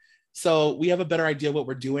whatever. So we have a better idea what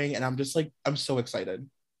we're doing. And I'm so excited.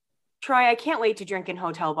 Troy, I can't wait to drink in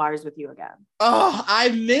hotel bars with you again. Oh, I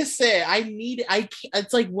miss it. I need it.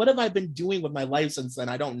 It's like, what have I been doing with my life since then?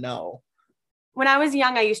 I don't know. When I was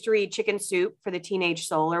young, I used to read Chicken Soup for the Teenage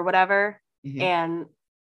Soul or whatever. And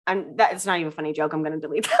it's not even a funny joke. I'm going to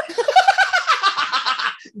delete that.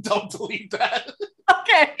 Don't delete that.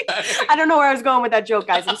 Okay. I don't know where I was going with that joke,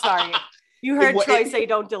 guys. I'm sorry. You heard Troy say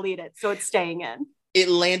don't delete it, so it's staying in. It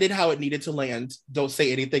landed how it needed to land. Don't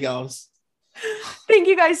say anything else. Thank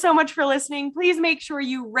you guys so much for listening. Please make sure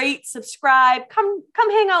you rate, subscribe, come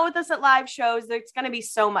hang out with us at live shows. It's going to be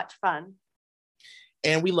so much fun.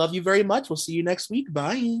 And we love you very much. We'll see you next week.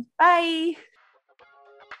 Bye. Bye.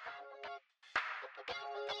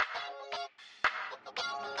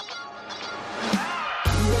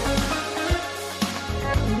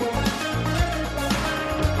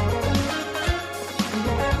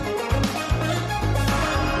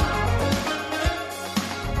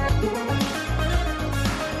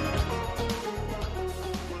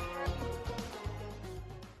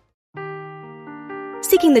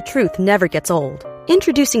 Seeking the truth never gets old.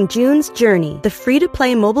 Introducing June's Journey, the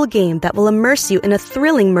free-to-play mobile game that will immerse you in a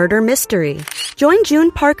thrilling murder mystery. Join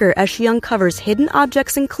June Parker as she uncovers hidden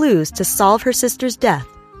objects and clues to solve her sister's death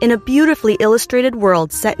in a beautifully illustrated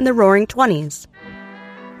world set in the Roaring '20s.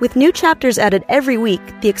 With new chapters added every week,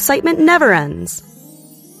 the excitement never ends.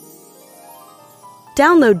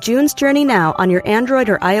 Download June's Journey now on your Android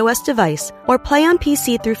or iOS device, or play on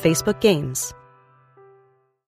PC through Facebook Games.